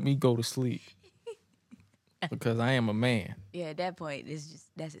 So let me go to sleep because I am a man. Yeah, at that point,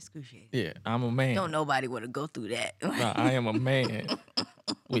 that's excruciating. Yeah, I'm a man. Don't nobody want to go through that. Nah, I am a man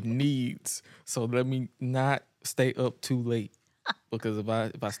with needs. So let me not stay up too late because if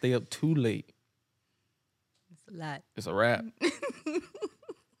I stay up too late, It's a lot. it's a wrap.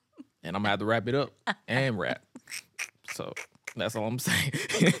 And I'm gonna have to wrap it up and rap. So that's all I'm saying.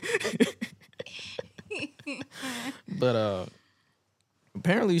 But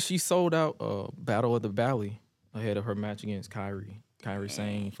apparently she sold out Battle of the Valley ahead of her match against Kairi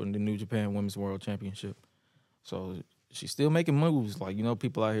Sane for the New Japan Women's World Championship. So she's still making moves. Like, you know,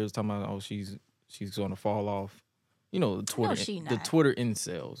 people out here is talking about, oh, she's gonna fall off. You know, the Twitter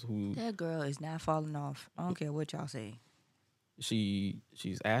incels who That girl is not falling off. I don't care what y'all say.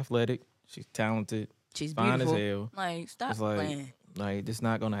 she's athletic, she's talented, She's fine beautiful. as hell. Like, stop It's like, playing. like, it's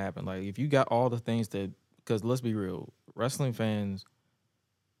not gonna happen. Like, if you got all the things that, because let's be real, wrestling fans,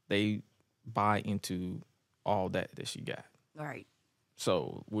 they buy into all that she got. Right.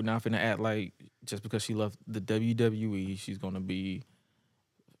 So we're not finna act like just because she left the WWE, she's gonna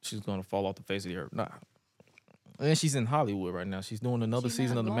fall off the face of the earth. Nah. And she's in Hollywood right now. She's doing another She's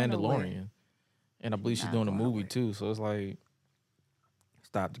season not of The going Mandalorian, nowhere. and I believe she's not doing a going movie nowhere. too. So it's like,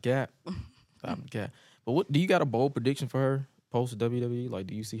 stop the cap, stop the cap. But what do you got a bold prediction for her post WWE? Like,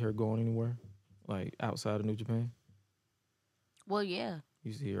 do you see her going anywhere, like outside of New Japan? Well, yeah.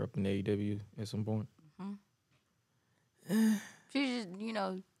 You see her up in AEW at some point? She just, you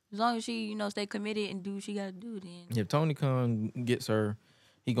know, as long as she, you know, stay committed and do what she got to do, then. If Tony Khan gets her,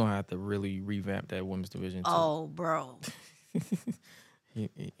 he gonna have to really revamp that women's division too. Oh, bro.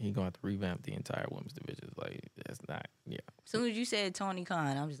 He gonna have to revamp the entire women's division. Like, that's not, yeah. As soon as you said Tony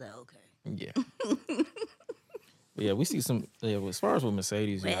Khan, I'm just like, okay. Yeah. But yeah, we see some. Yeah, as far as with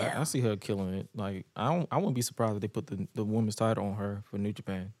Mercedes, yeah, I Well. see her killing it. Like, I wouldn't be surprised if they put the women's title on her for New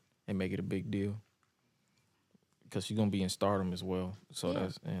Japan and make it a big deal because she's gonna be in Stardom as well. So Yeah.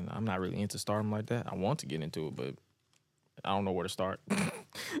 and I'm not really into Stardom like that. I want to get into it, but I don't know where to start.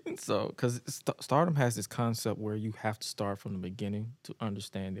 So, because Stardom has this concept where you have to start from the beginning to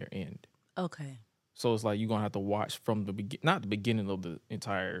understand their end. Okay. So it's like you're gonna have to watch from the not the beginning of the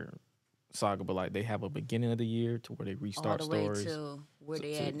entire saga, but like they have a beginning of the year to where they restart All the way stories. to where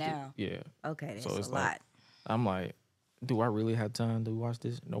they at now. Yeah. Okay, that's So it's a like, lot. I'm like, do I really have time to watch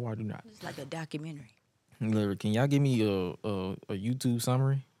this? No, I do not. It's like a documentary. Literally, can y'all give me a YouTube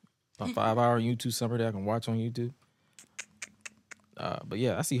summary, a 5-hour YouTube summary that I can watch on YouTube? But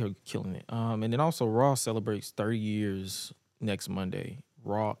yeah, I see her killing it. And then also Raw celebrates 30 years next Monday.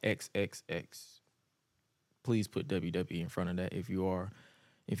 Raw XXX. Please put WWE in front of that if you are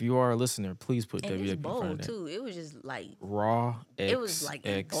a listener. Please put And WWE it's in front of bold, that. too. It was just like, Raw XXX. it was like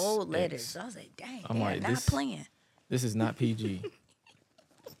in bold letters. So I was like, dang, I'm they're like, not this- playing. This is not PG.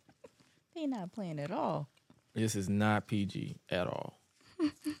 They're not playing at all. This is not PG at all.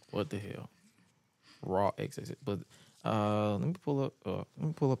 What the hell? Raw XXX. But let me pull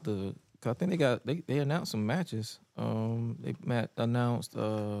up the. Cause I think they announced some matches. They announced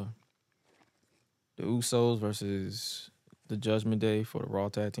the Usos versus the Judgment Day for the Raw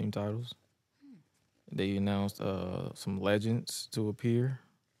Tag Team titles. They announced some legends to appear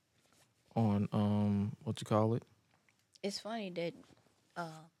on what you call it. It's funny that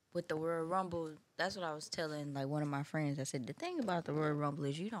with the Royal Rumble, that's what I was telling like one of my friends. I said the thing about the Royal Rumble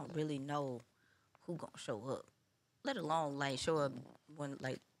is you don't really know who gonna show up, let alone like show up when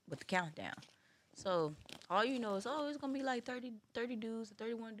like with the countdown. So all you know is it's gonna be like 30 dudes or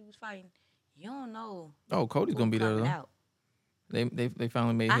 31 dudes fighting. You don't know. Oh, Cody's gonna be there though. Out. They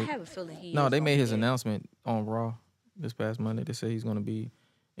finally made. I his, have a feeling he. No, is they gonna made be his there. announcement on Raw this past Monday. They say he's gonna be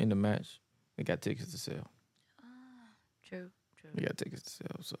in the match. They got tickets to sell. True. They got tickets to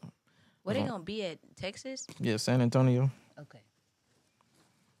sell. So Where they gonna be at Texas? yeah, San Antonio. Okay.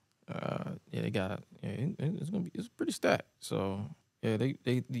 Yeah, they got. Yeah, it's pretty stacked. So yeah,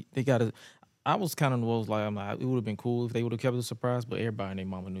 they got it. I was kind of like, I'm like, it would have been cool if they would have kept it a surprise, but everybody and their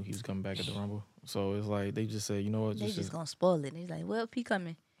mama knew he was coming back at the Rumble. So it's like they just said, you know what, They just gonna spoil it. He's like, well, he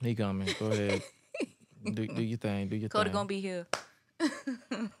coming. he coming. Go ahead, do your thing. Do your Cody thing. gonna be here.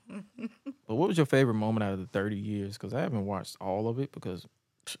 But what was your favorite moment out of the 30 years? Because I haven't watched all of it because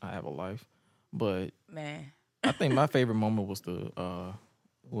I have a life. But Man. I think my favorite moment was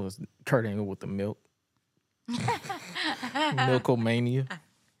was Kurt Angle with the milk. Milkomania.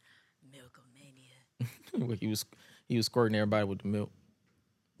 Milkomania. Where he was squirting everybody with the milk.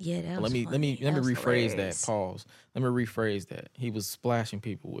 Yeah, that was Let me funny. rephrase hilarious. that. Pause. Let me rephrase that. He was splashing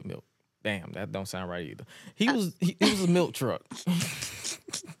people with milk. Damn, that don't sound right either. He was a milk truck.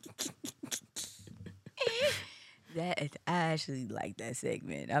 I actually like that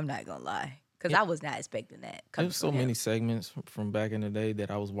segment. I'm not gonna lie, because I was not expecting that. There's so many segments from back in the day that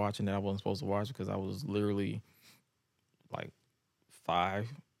I was watching that I wasn't supposed to watch because I was literally like 5.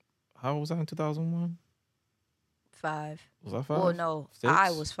 How old was I in 2001? 5. Was I 5? Well, no, 6?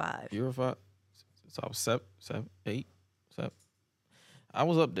 I was 5. You were 5. So I was 7, 8, 7. I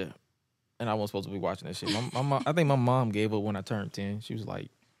was up there, and I wasn't supposed to be watching that shit. My mom, I think my mom gave up when I turned 10. She was like,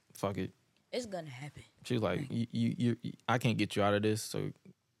 "Fuck it." It's gonna happen. She was like, "You, I can't get you out of this, so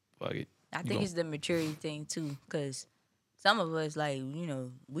fuck it." I think it's the maturity thing too, because some of us, like, you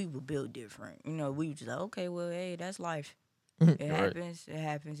know, we were built different. You know, we were just like, okay, well, hey, that's life. It happens. It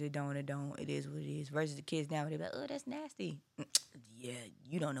happens. It don't. It don't. It is what it is. Versus the kids now, they're like, oh, that's nasty. Yeah,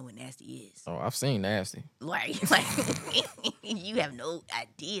 you don't know what nasty is. Oh, I've seen nasty. Like you have no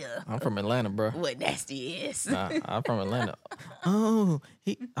idea. I'm from Atlanta, bro. What nasty is. Nah, I'm from Atlanta. Oh,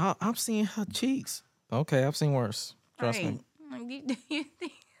 I'm seeing her cheeks. Okay, I've seen worse. Trust me.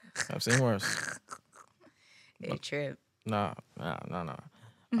 I've seen worse. It trip. Nah.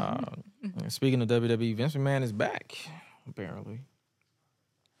 Speaking of WWE, Vince McMahon is back, apparently.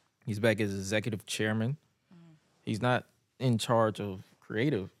 He's back as executive chairman. He's not in charge of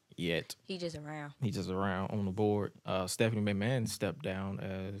creative yet. He just around. He's just around on the board. Stephanie McMahon stepped down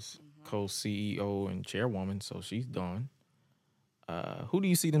as co-CEO and chairwoman, so she's done. Who do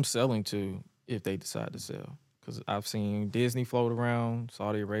you see them selling to if they decide to sell? Because I've seen Disney float around,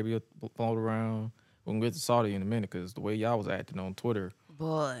 Saudi Arabia float around. We'll get to Saudi in a minute because the way y'all was acting on Twitter,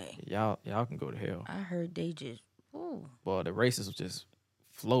 boy, y'all can go to hell. I heard they just, ooh. But the racists just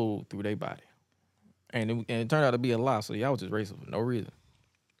flowed through their body. And it turned out to be a lie, so y'all was just racist for no reason.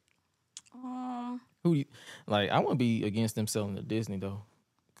 Who do you, like? I wouldn't be against them selling to Disney though,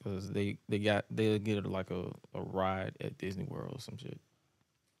 because they'll get it like a ride at Disney World or some shit.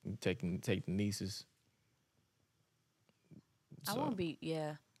 Take the nieces. So. I won't be.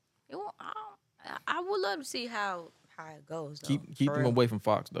 Yeah, it won't. I would love to see how it goes. Though, keep them away from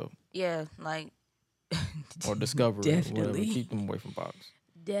Fox though. Yeah, like or Discovery. Definitely. Or whatever. Keep them away from Fox.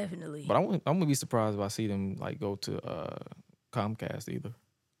 Definitely. But I'm gonna be surprised if I see them like go to Comcast either,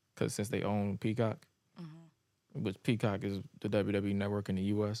 because since they own Peacock, which Peacock is the WWE network in the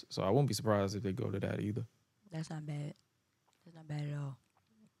U.S., so I won't be surprised if they go to that either. That's not bad. That's not bad at all.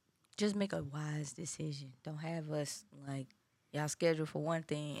 Just make a wise decision. Don't have us like y'all scheduled for one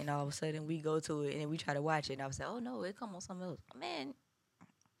thing and all of a sudden we go to it and then we try to watch it and I was like, oh no, it come on something else. Man.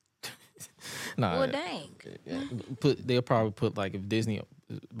 Nah, well, dang. They'll probably put like if Disney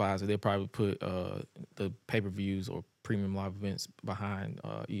buys it, they'll probably put the pay-per-views or premium live events behind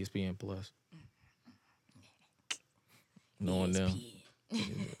ESPN Plus. Knowing them,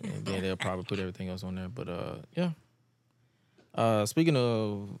 and then they'll probably put everything else on there. But yeah. Speaking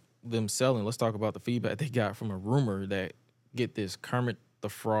of them selling, let's talk about the feedback they got from a rumor that get Kermit the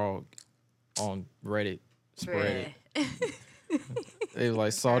Frog on Reddit spread. They was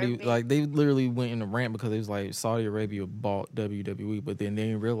like Saudi, like they literally went in a rant because it was like Saudi Arabia bought WWE, but then they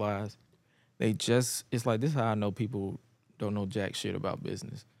didn't realize it's like this is how I know people don't know jack shit about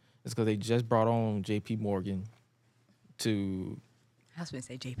business. It's because they just brought on JP Morgan to. I was going to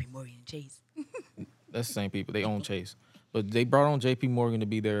say JP Morgan and Chase. That's the same people. They own Chase. But they brought on JP Morgan to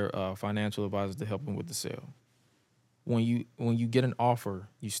be their financial advisor to help them with the sale. When you get an offer,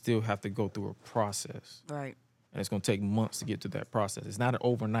 you still have to go through a process. Right. And it's going to take months to get to that process. It's not an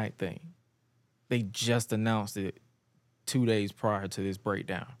overnight thing. They just announced it 2 days prior to this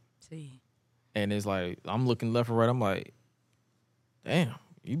breakdown. See. And it's like, I'm looking left and right. I'm like, damn,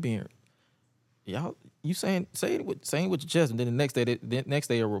 you saying it with your chest. And then the next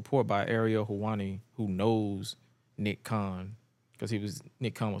day a report by Ariel Helwani, who knows Nick Khan, because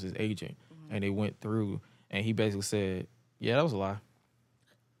Nick Khan was his agent. Mm-hmm. And they went through, and he basically said, yeah, that was a lie.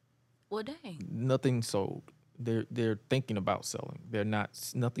 Well, dang. Nothing sold. They're thinking about selling. They're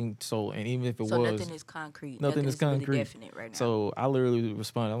nothing sold. And even if it was, nothing is concrete. Nothing is concrete. Really definite right now. So I literally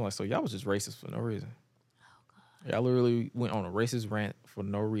responded. I'm like, so y'all was just racist for no reason. Oh God. Y'all literally went on a racist rant for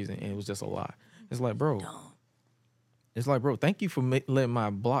no reason, and it was just a lie. It's like, bro. Dumb. It's like, bro. Thank you for letting my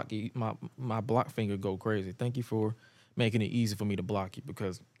block finger go crazy. Thank you for making it easy for me to block you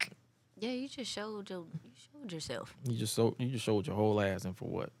because. Yeah, you just showed yourself. You just showed your whole ass, and for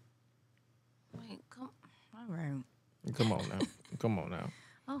what? Like, all right. Come on now.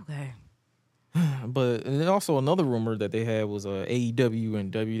 Okay. But and then also another rumor that they had was AEW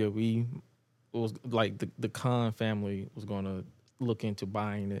and WWE. It was like the Khan family was going to look into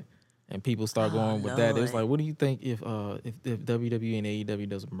buying it, and people start going with that. It was Lord. like, what do you think if WWE and AEW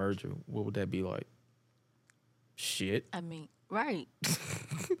does a merger? What would that be like? Shit. I mean, right.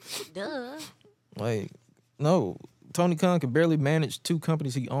 Duh. Like, no. Tony Khan can barely manage 2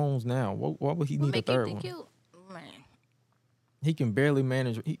 companies he owns now. Why would he need a third one? Man. He can barely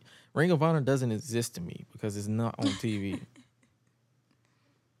manage. Ring of Honor doesn't exist to me because it's not on TV.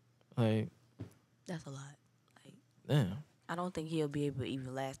 Like, That's a lot. Like, damn. I don't think he'll be able to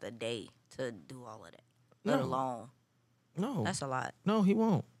even last a day to do all of that. No. Let alone. No. That's a lot. No, he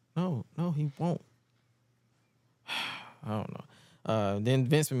won't. No, he won't. I don't know. Then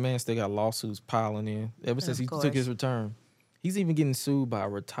Vince McMahon still got lawsuits piling in ever since he took his return. He's even getting sued by a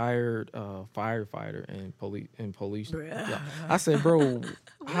retired firefighter and police. Yeah. I said, bro,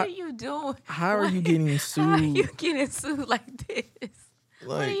 What are you doing? How are you getting sued? How are you getting sued like this?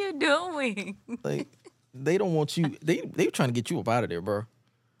 Like, what are you doing? Like, they don't want you. They trying to get you up out of there, bro.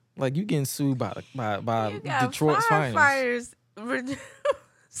 Like, you getting sued by You got Detroit's finest. firefighters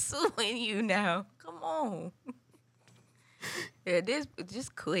suing you now. Come on. Yeah,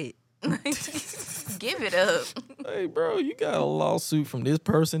 just quit. Give it up. Hey, bro, you got a lawsuit from this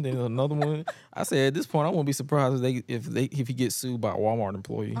person and another one. I said at this point, I won't be surprised if he gets sued by a Walmart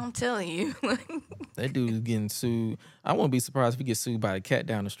employee. I'm telling you. That dude is getting sued. I won't be surprised if he gets sued by a cat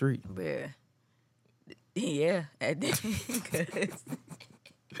down the street. Yeah. Because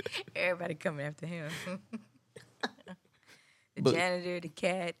everybody coming after him. The janitor, the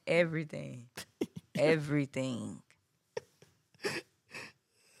cat, everything. Everything.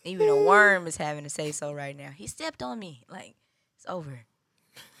 Even a worm is having to say so right now. He stepped on me. Like, it's over.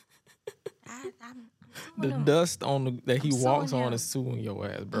 I'm the dust on that he walks on is suing your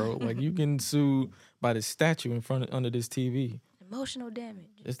ass, bro. Like, you getting sued by the statue in front of under this TV. Emotional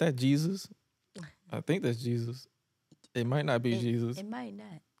damage. Is that Jesus? I think that's Jesus. It might not be Jesus. It might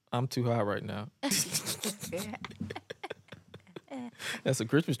not. I'm too high right now. That's a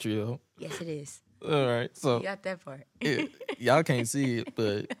Christmas tree, though. Yes, it is. All right, so You got that part. y'all can't see it,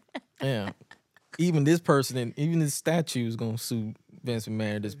 but yeah, even this person and even this statue is gonna sue Vince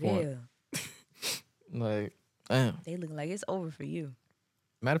McMahon at this point. Like, damn. They look like it's over for you.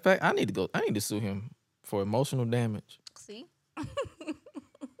 Matter of fact, I need to sue him for emotional damage. See?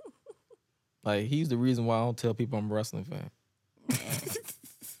 Like, he's the reason why I don't tell people I'm a wrestling fan.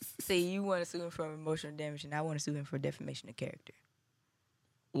 See, you want to sue him for emotional damage, and I want to sue him for defamation of character.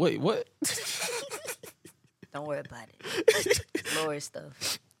 Wait, what? Don't worry about it. Lord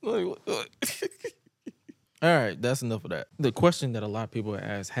stuff. Wait, what? All right, that's enough of that. The question that a lot of people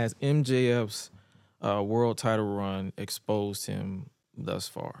ask, has MJF's world title run exposed him thus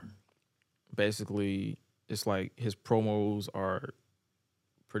far? Basically, it's like his promos are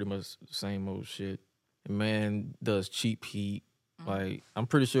pretty much the same old shit. The man does cheap heat. Like, I'm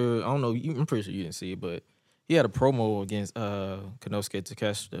pretty sure, I'm pretty sure you didn't see it, but he had a promo against Konosuke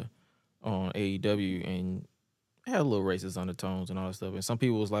Takeshita on AEW, and it had a little racist undertones and all that stuff. And some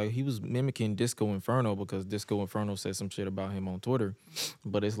people was like, he was mimicking Disco Inferno because Disco Inferno said some shit about him on Twitter.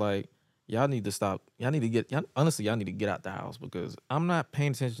 But it's like, y'all need to stop. Y'all need to get out the house, because I'm not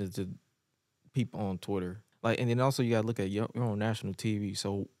paying attention to people on Twitter. Like, and then also you gotta look at you're on national TV.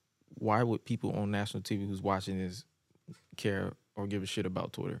 So why would people on national TV who's watching this care or give a shit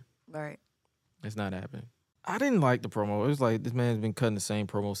about Twitter? Right. It's not happening. I didn't like the promo. It was like, this man's been cutting the same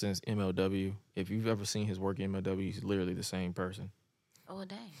promo since MLW. If you've ever seen his work in MLW, he's literally the same person. Oh,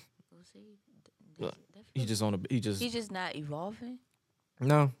 dang. We'll see. He's just not evolving?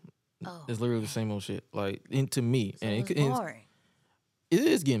 No. Oh. It's literally the same old shit. Like, to me. So and it's boring. It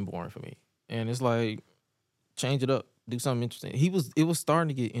is getting boring for me. And it's like, change it up. Do something interesting. It was starting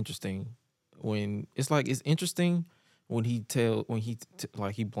to get interesting when it's interesting when he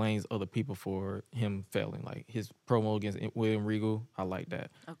blames other people for him failing. Like, his promo against William Regal, I like that.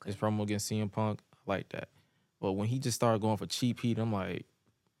 Okay. His promo against CM Punk, I like that. But when he just started going for cheap heat, I'm like,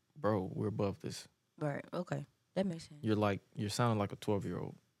 bro, we're above this. Right. Okay. That makes sense. You're sounding like a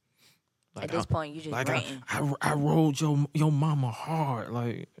 12-year-old. Like, at this point, you just like ranting. I rode your mama hard.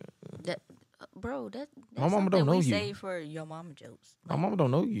 Like, That, bro, that's my mama don't know we you. say for your mama jokes. My mama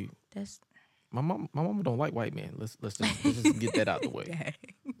don't know you. That's My mama don't like white men. Let's just get that out the way.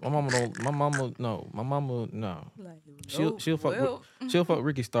 My mama no. like, She'll fuck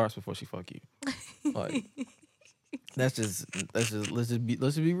Ricky Starks before she fuck you. Like, let's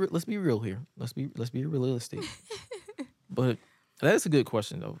be real here. Let's be realistic. But that's a good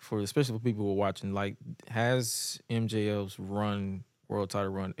question though, especially for people who are watching. Like, has MJF's world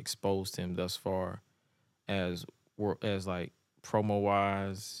title run exposed him thus far as like promo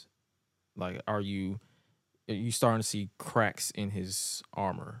wise? Like, are you starting to see cracks in his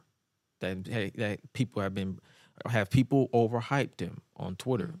armor? that people have people overhyped him on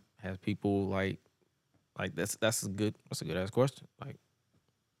Twitter. Has people like that's a good ass question. Like,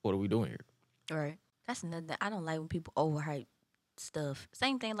 what are we doing here? Right. That's another thing. I don't like when people overhype stuff.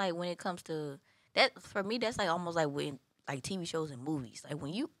 Same thing like when it comes to that. For me, that's like almost like when like TV shows and movies. Like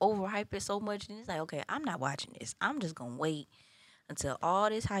when you overhype it so much, then it's like, okay, I'm not watching this. I'm just gonna wait until all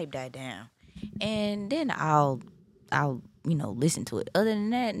this hype died down, and then I'll listen to it. Other than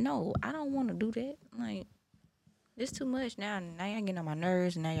that, no, I don't want to do that. Like, it's too much now. Now y'all getting on my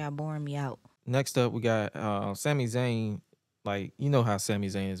nerves, and now y'all boring me out. Next up, we got Sami Zayn. Like, you know how Sami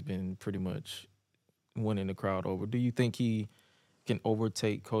Zayn has been pretty much winning the crowd over. Do you think he can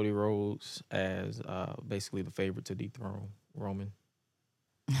overtake Cody Rhodes as basically the favorite to dethrone Roman?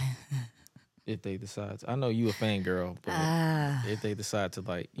 If they decide to. I know you a fangirl, but if they decide to,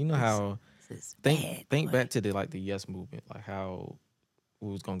 like, you know how think back to the Yes movement, like how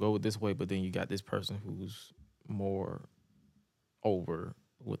we was gonna go with this way, but then you got this person who's more over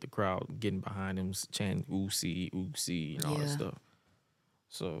with the crowd getting behind him, chanting "Oosie, Oosie" and all that stuff.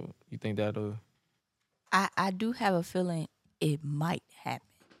 So you think that'll? I do have a feeling it might happen.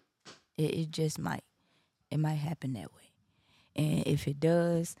 It just might. It might happen that way, and if it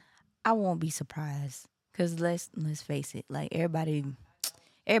does, I won't be surprised. Cause let's face it, like everybody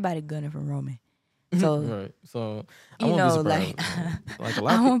gunning for Roman. So right. So I you won't know, be surprised. Like a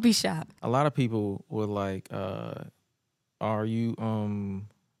lot I won't be shocked. A lot of people were like, "Are you?"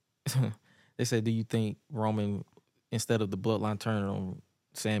 They said, "Do you think Roman, instead of the bloodline turning on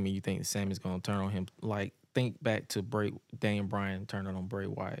Sammy, you think Sammy's gonna turn on him?" Like, think back to Daniel Bryan turning on Bray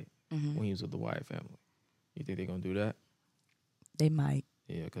Wyatt when he was with the Wyatt family. You think they're gonna do that? They might.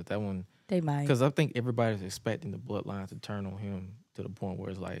 Yeah, because that one. They might. Because I think everybody's expecting the bloodline to turn on him to the point where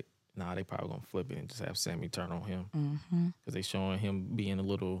it's like, nah, they probably gonna flip it and just have Sammy turn on him. Because they showing him being a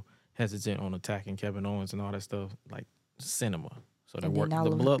little hesitant on attacking Kevin Owens and all that stuff, like cinema. So the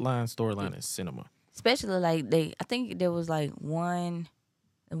bloodline storyline is cinema. Especially like I think there was like one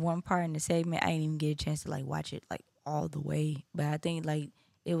part in the segment I didn't even get a chance to like watch it like all the way, but I think like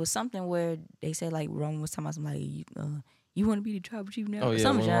it was something where they said like Roman was talking about something like you want to be the tribal chief now? Oh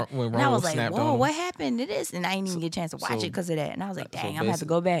yeah, when and I was Roman like, whoa, what happened to this? And I didn't even get a chance to watch it because of that. And I was like, dang, I'm gonna have to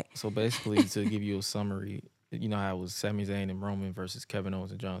go back. So basically, to give you a summary, you know how it was Sami Zayn and Roman versus Kevin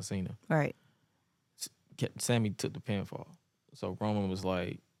Owens and John Cena. Right. Sammy took the pinfall. So Roman was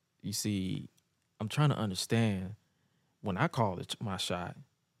like, you see, I'm trying to understand. When I call my shot,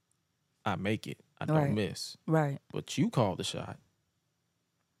 I make it. I don't miss. Right. But you called the shot,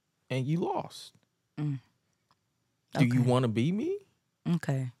 and you lost. Do you want to be me?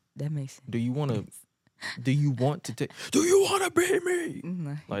 Okay, that makes sense. Do you want to? Do you want to take? Do you want to be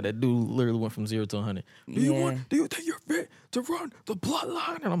me? Like that dude literally went from 0 to 100. Do you think you're fit to run the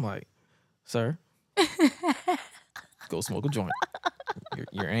bloodline? And I'm like, sir, go smoke a joint.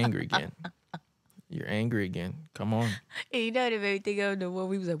 You're angry again. You're angry again. Come on. And you know that made me think of the one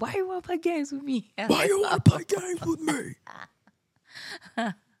we was like, why you want to play games with me? Why you want to play games with me?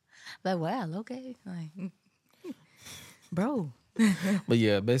 Like, wow, okay. Like, bro. But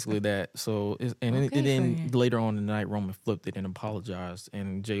yeah, basically that. So, then later on in the night, Roman flipped it and apologized.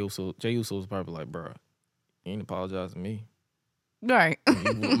 And Jey Uso was probably like, bro, you ain't apologizing to me. Right.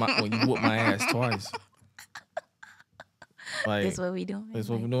 When you whooped my ass twice. Like, that's what we doing. That's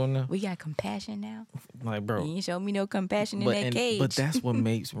what we're doing now. We got compassion now. Like, bro, you ain't show me no compassion in that cage. But that's what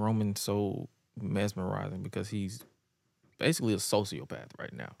makes Roman so mesmerizing, because he's basically a sociopath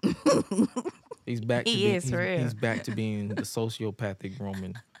right now. He's back. He's back to being the sociopathic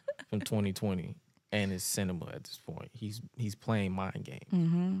Roman from 2020, and it's cinema at this point. He's playing mind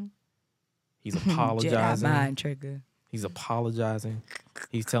games. He's apologizing. Jedi mind trigger. He's apologizing.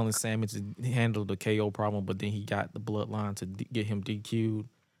 He's telling Sammy to handle the KO problem, but then he got the bloodline to get him DQ'd.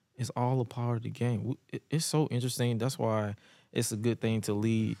 It's all a part of the game. It's so interesting. That's why it's a good thing to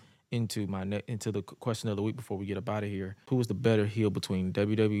lead into into the question of the week before we get up out of here. Who is the better heel between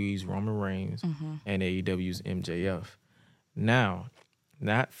WWE's Roman Reigns and AEW's MJF? Now,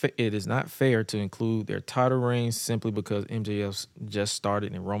 it is not fair to include their title reigns simply because MJF's just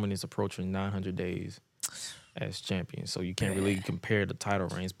started and Roman is approaching 900 days as champion. So you can't really compare the title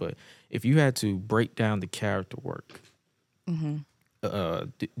reigns. But if you had to break down the character work,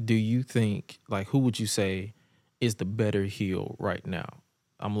 do you think, like, who would you say is the better heel right now?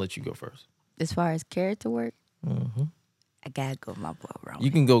 I'm going to let you go first. As far as character work, I got to go with my boy Roman. You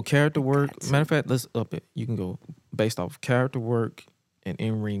can go character work. Matter of fact, let's up it. You can go based off character work and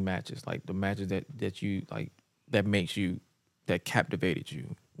in-ring matches, like the matches that you, like, that captivated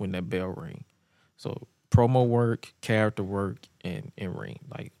you when that bell rang. So promo work, character work, and in ring.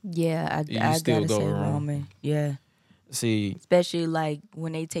 Like, Yeah, I still gotta go say wrong. Roman. Yeah. See, Especially like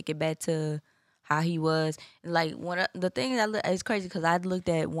when they take it back to how he was. Like the thing it's crazy because I looked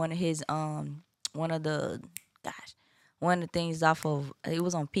at one of the things off of it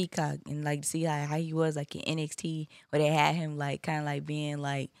was on Peacock and like see how he was like in NXT where they had him like kind of like being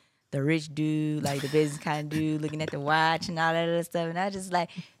like the rich dude, like the business kind of dude, looking at the watch and all that other stuff. And I just like,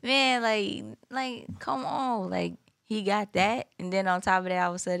 man, like come on, like he got that, and then on top of that,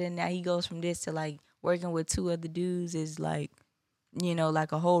 all of a sudden now he goes from this to like working with two other dudes is like, you know,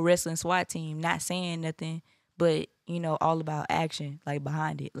 like a whole wrestling SWAT team, not saying nothing, but you know, all about action, like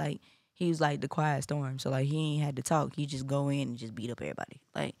behind it. Like he was like the quiet storm, so like he ain't had to talk. He just go in and just beat up everybody,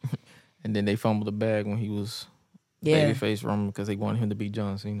 like. and then they fumbled the bag when he was babyface Roman because they wanted him to beat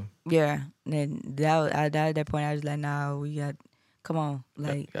John Cena. Yeah, and at that point I was like, nah, we got, come on,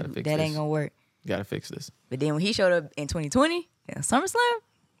 like gotta fix that this. ain't gonna work. Gotta fix this. But then when he showed up in 2020 at SummerSlam,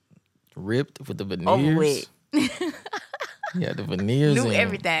 Ripped with the veneers. over with. Yeah, the veneers. Knew and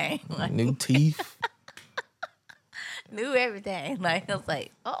everything. Like, new teeth. knew everything. Like I was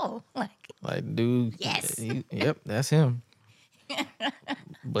like, oh, Like, dude. Yes. Yep, that's him.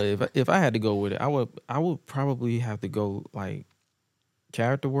 But if I had to go with it, I would probably have to go like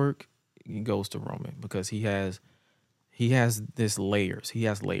character work. It goes to Roman because he has this layers. He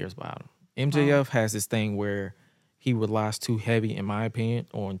has layers about him. MJF has this thing where he relies too heavy, in my opinion,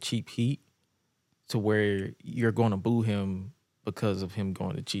 on cheap heat, to where you're going to boo him because of him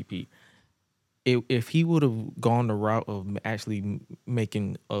going to cheap heat. If he would have gone the route of actually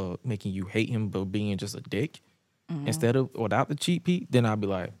making you hate him but being just a dick, instead of without the cheap heat, then I'd be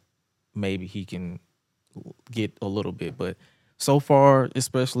like, maybe he can get a little bit. But so far,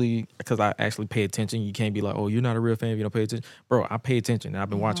 especially because I actually pay attention, you can't be like, oh, you're not a real fan if you don't pay attention. Bro, I pay attention. I've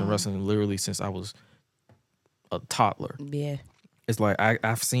been watching wrestling literally since I was a toddler. yeah. It's like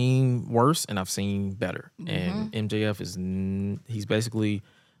I've seen worse and I've seen better. And MJF he's basically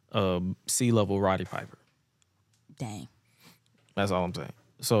C-level Roddy Piper. Dang. That's all I'm saying.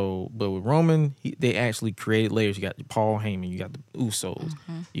 So, but with Roman, they actually created layers. You got Paul Heyman, you got the Usos,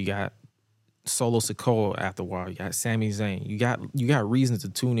 you got Solo Sikoa after a while, you got Sami Zayn. You got reasons to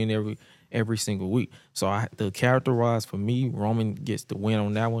tune in every single week. So the character wise for me, Roman gets the win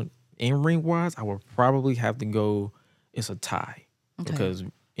on that one. In ring wise, I would probably have to go. It's a tie because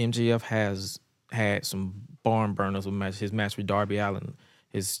MJF has had some barn burners with his match with Darby Allin,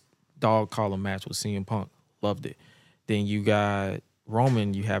 his dog collar match with CM Punk, loved it. Then you got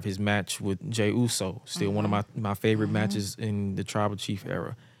Roman, you have his match with Jey Uso, still one of my favorite matches in the Tribal Chief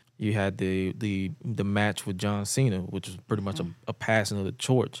era. You had the match with John Cena, which was pretty much a passing of the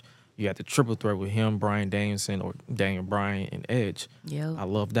torch. You had the triple threat with him, Bryan Danielson, or Daniel Bryan and Edge. Yep. I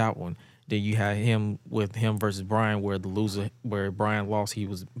love that one. Then you had him versus Bryan, where Bryan lost, he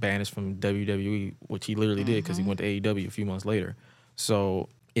was banished from WWE, which he literally did because he went to AEW a few months later. So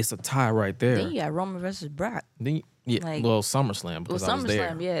it's a tie right there. Then you got Roman versus Brock. SummerSlam because I was there.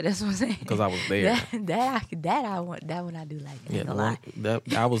 SummerSlam, yeah, that's what I'm saying. Because I was there. that one I do like. Yeah, a lot.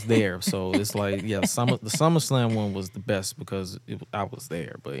 I was there, so it's like the SummerSlam one was the best because I was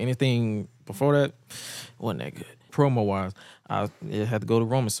there. But anything before that wasn't that good. Promo wise, I had to go to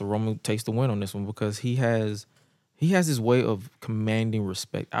Roman, so Roman takes the win on this one because he has this way of commanding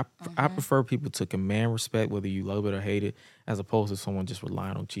respect. I prefer people to command respect, whether you love it or hate it, as opposed to someone just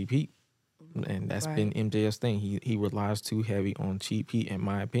relying on cheap heat. And that's been MJF's thing. He relies too heavy on cheap heat, in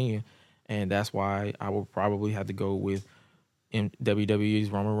my opinion. And that's why I will probably have to go with WWE's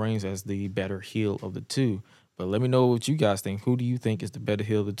Roman Reigns as the better heel of the two. But let me know what you guys think. Who do you think is the better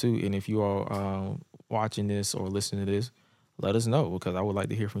heel of the two? And if you are watching this or listening to this, let us know because I would like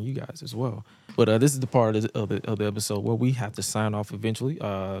to hear from you guys as well. But this is the part of the episode where we have to sign off eventually.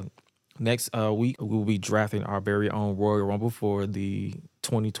 Next week, we'll be drafting our very own Royal Rumble for the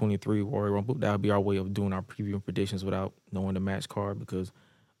 2023 Royal Rumble. That'll be our way of doing our preview and predictions without knowing the match card because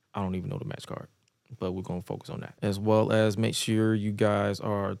I don't even know the match card. But we're going to focus on that. As well as make sure you guys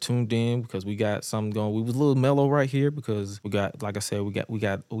are tuned in because we got something going. We was a little mellow right here because we got, like I said, we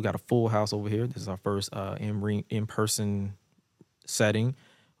got a full house over here. This is our first in-person setting.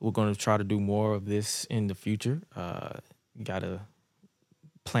 We're going to try to do more of this in the future. You got to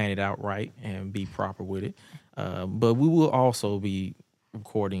plan it out right and be proper with it. But we will also be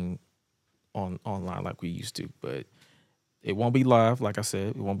recording online like we used to. But it won't be live, like I said.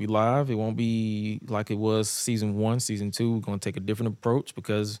 It won't be live. It won't be like it was season 1, season 2. We're going to take a different approach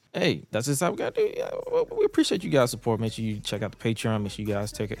because, hey, that's just how we got to do it. We appreciate you guys' support. Make sure you check out the Patreon. Make sure you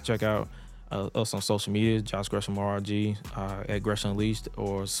guys check out us on social media, Josh Gresham RRG, at Gresham Unleashed,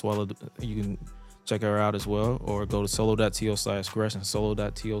 or you can check her out as well, or go to solo.to/Gresham,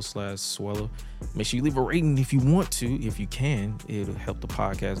 solo.to/Swallow. Make sure you leave a rating if you want to. If you can, it'll help the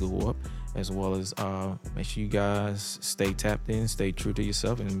podcast go up, as well as make sure you guys stay tapped in, stay true to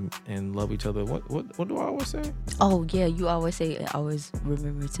yourself, and love each other. What do I always say? Oh yeah, you always say, always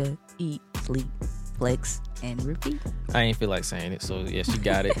remember to eat, sleep, flex, and repeat. I ain't feel like saying it, so yes, you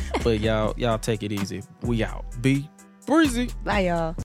got it. But y'all take it easy. We out. Be breezy. Bye y'all.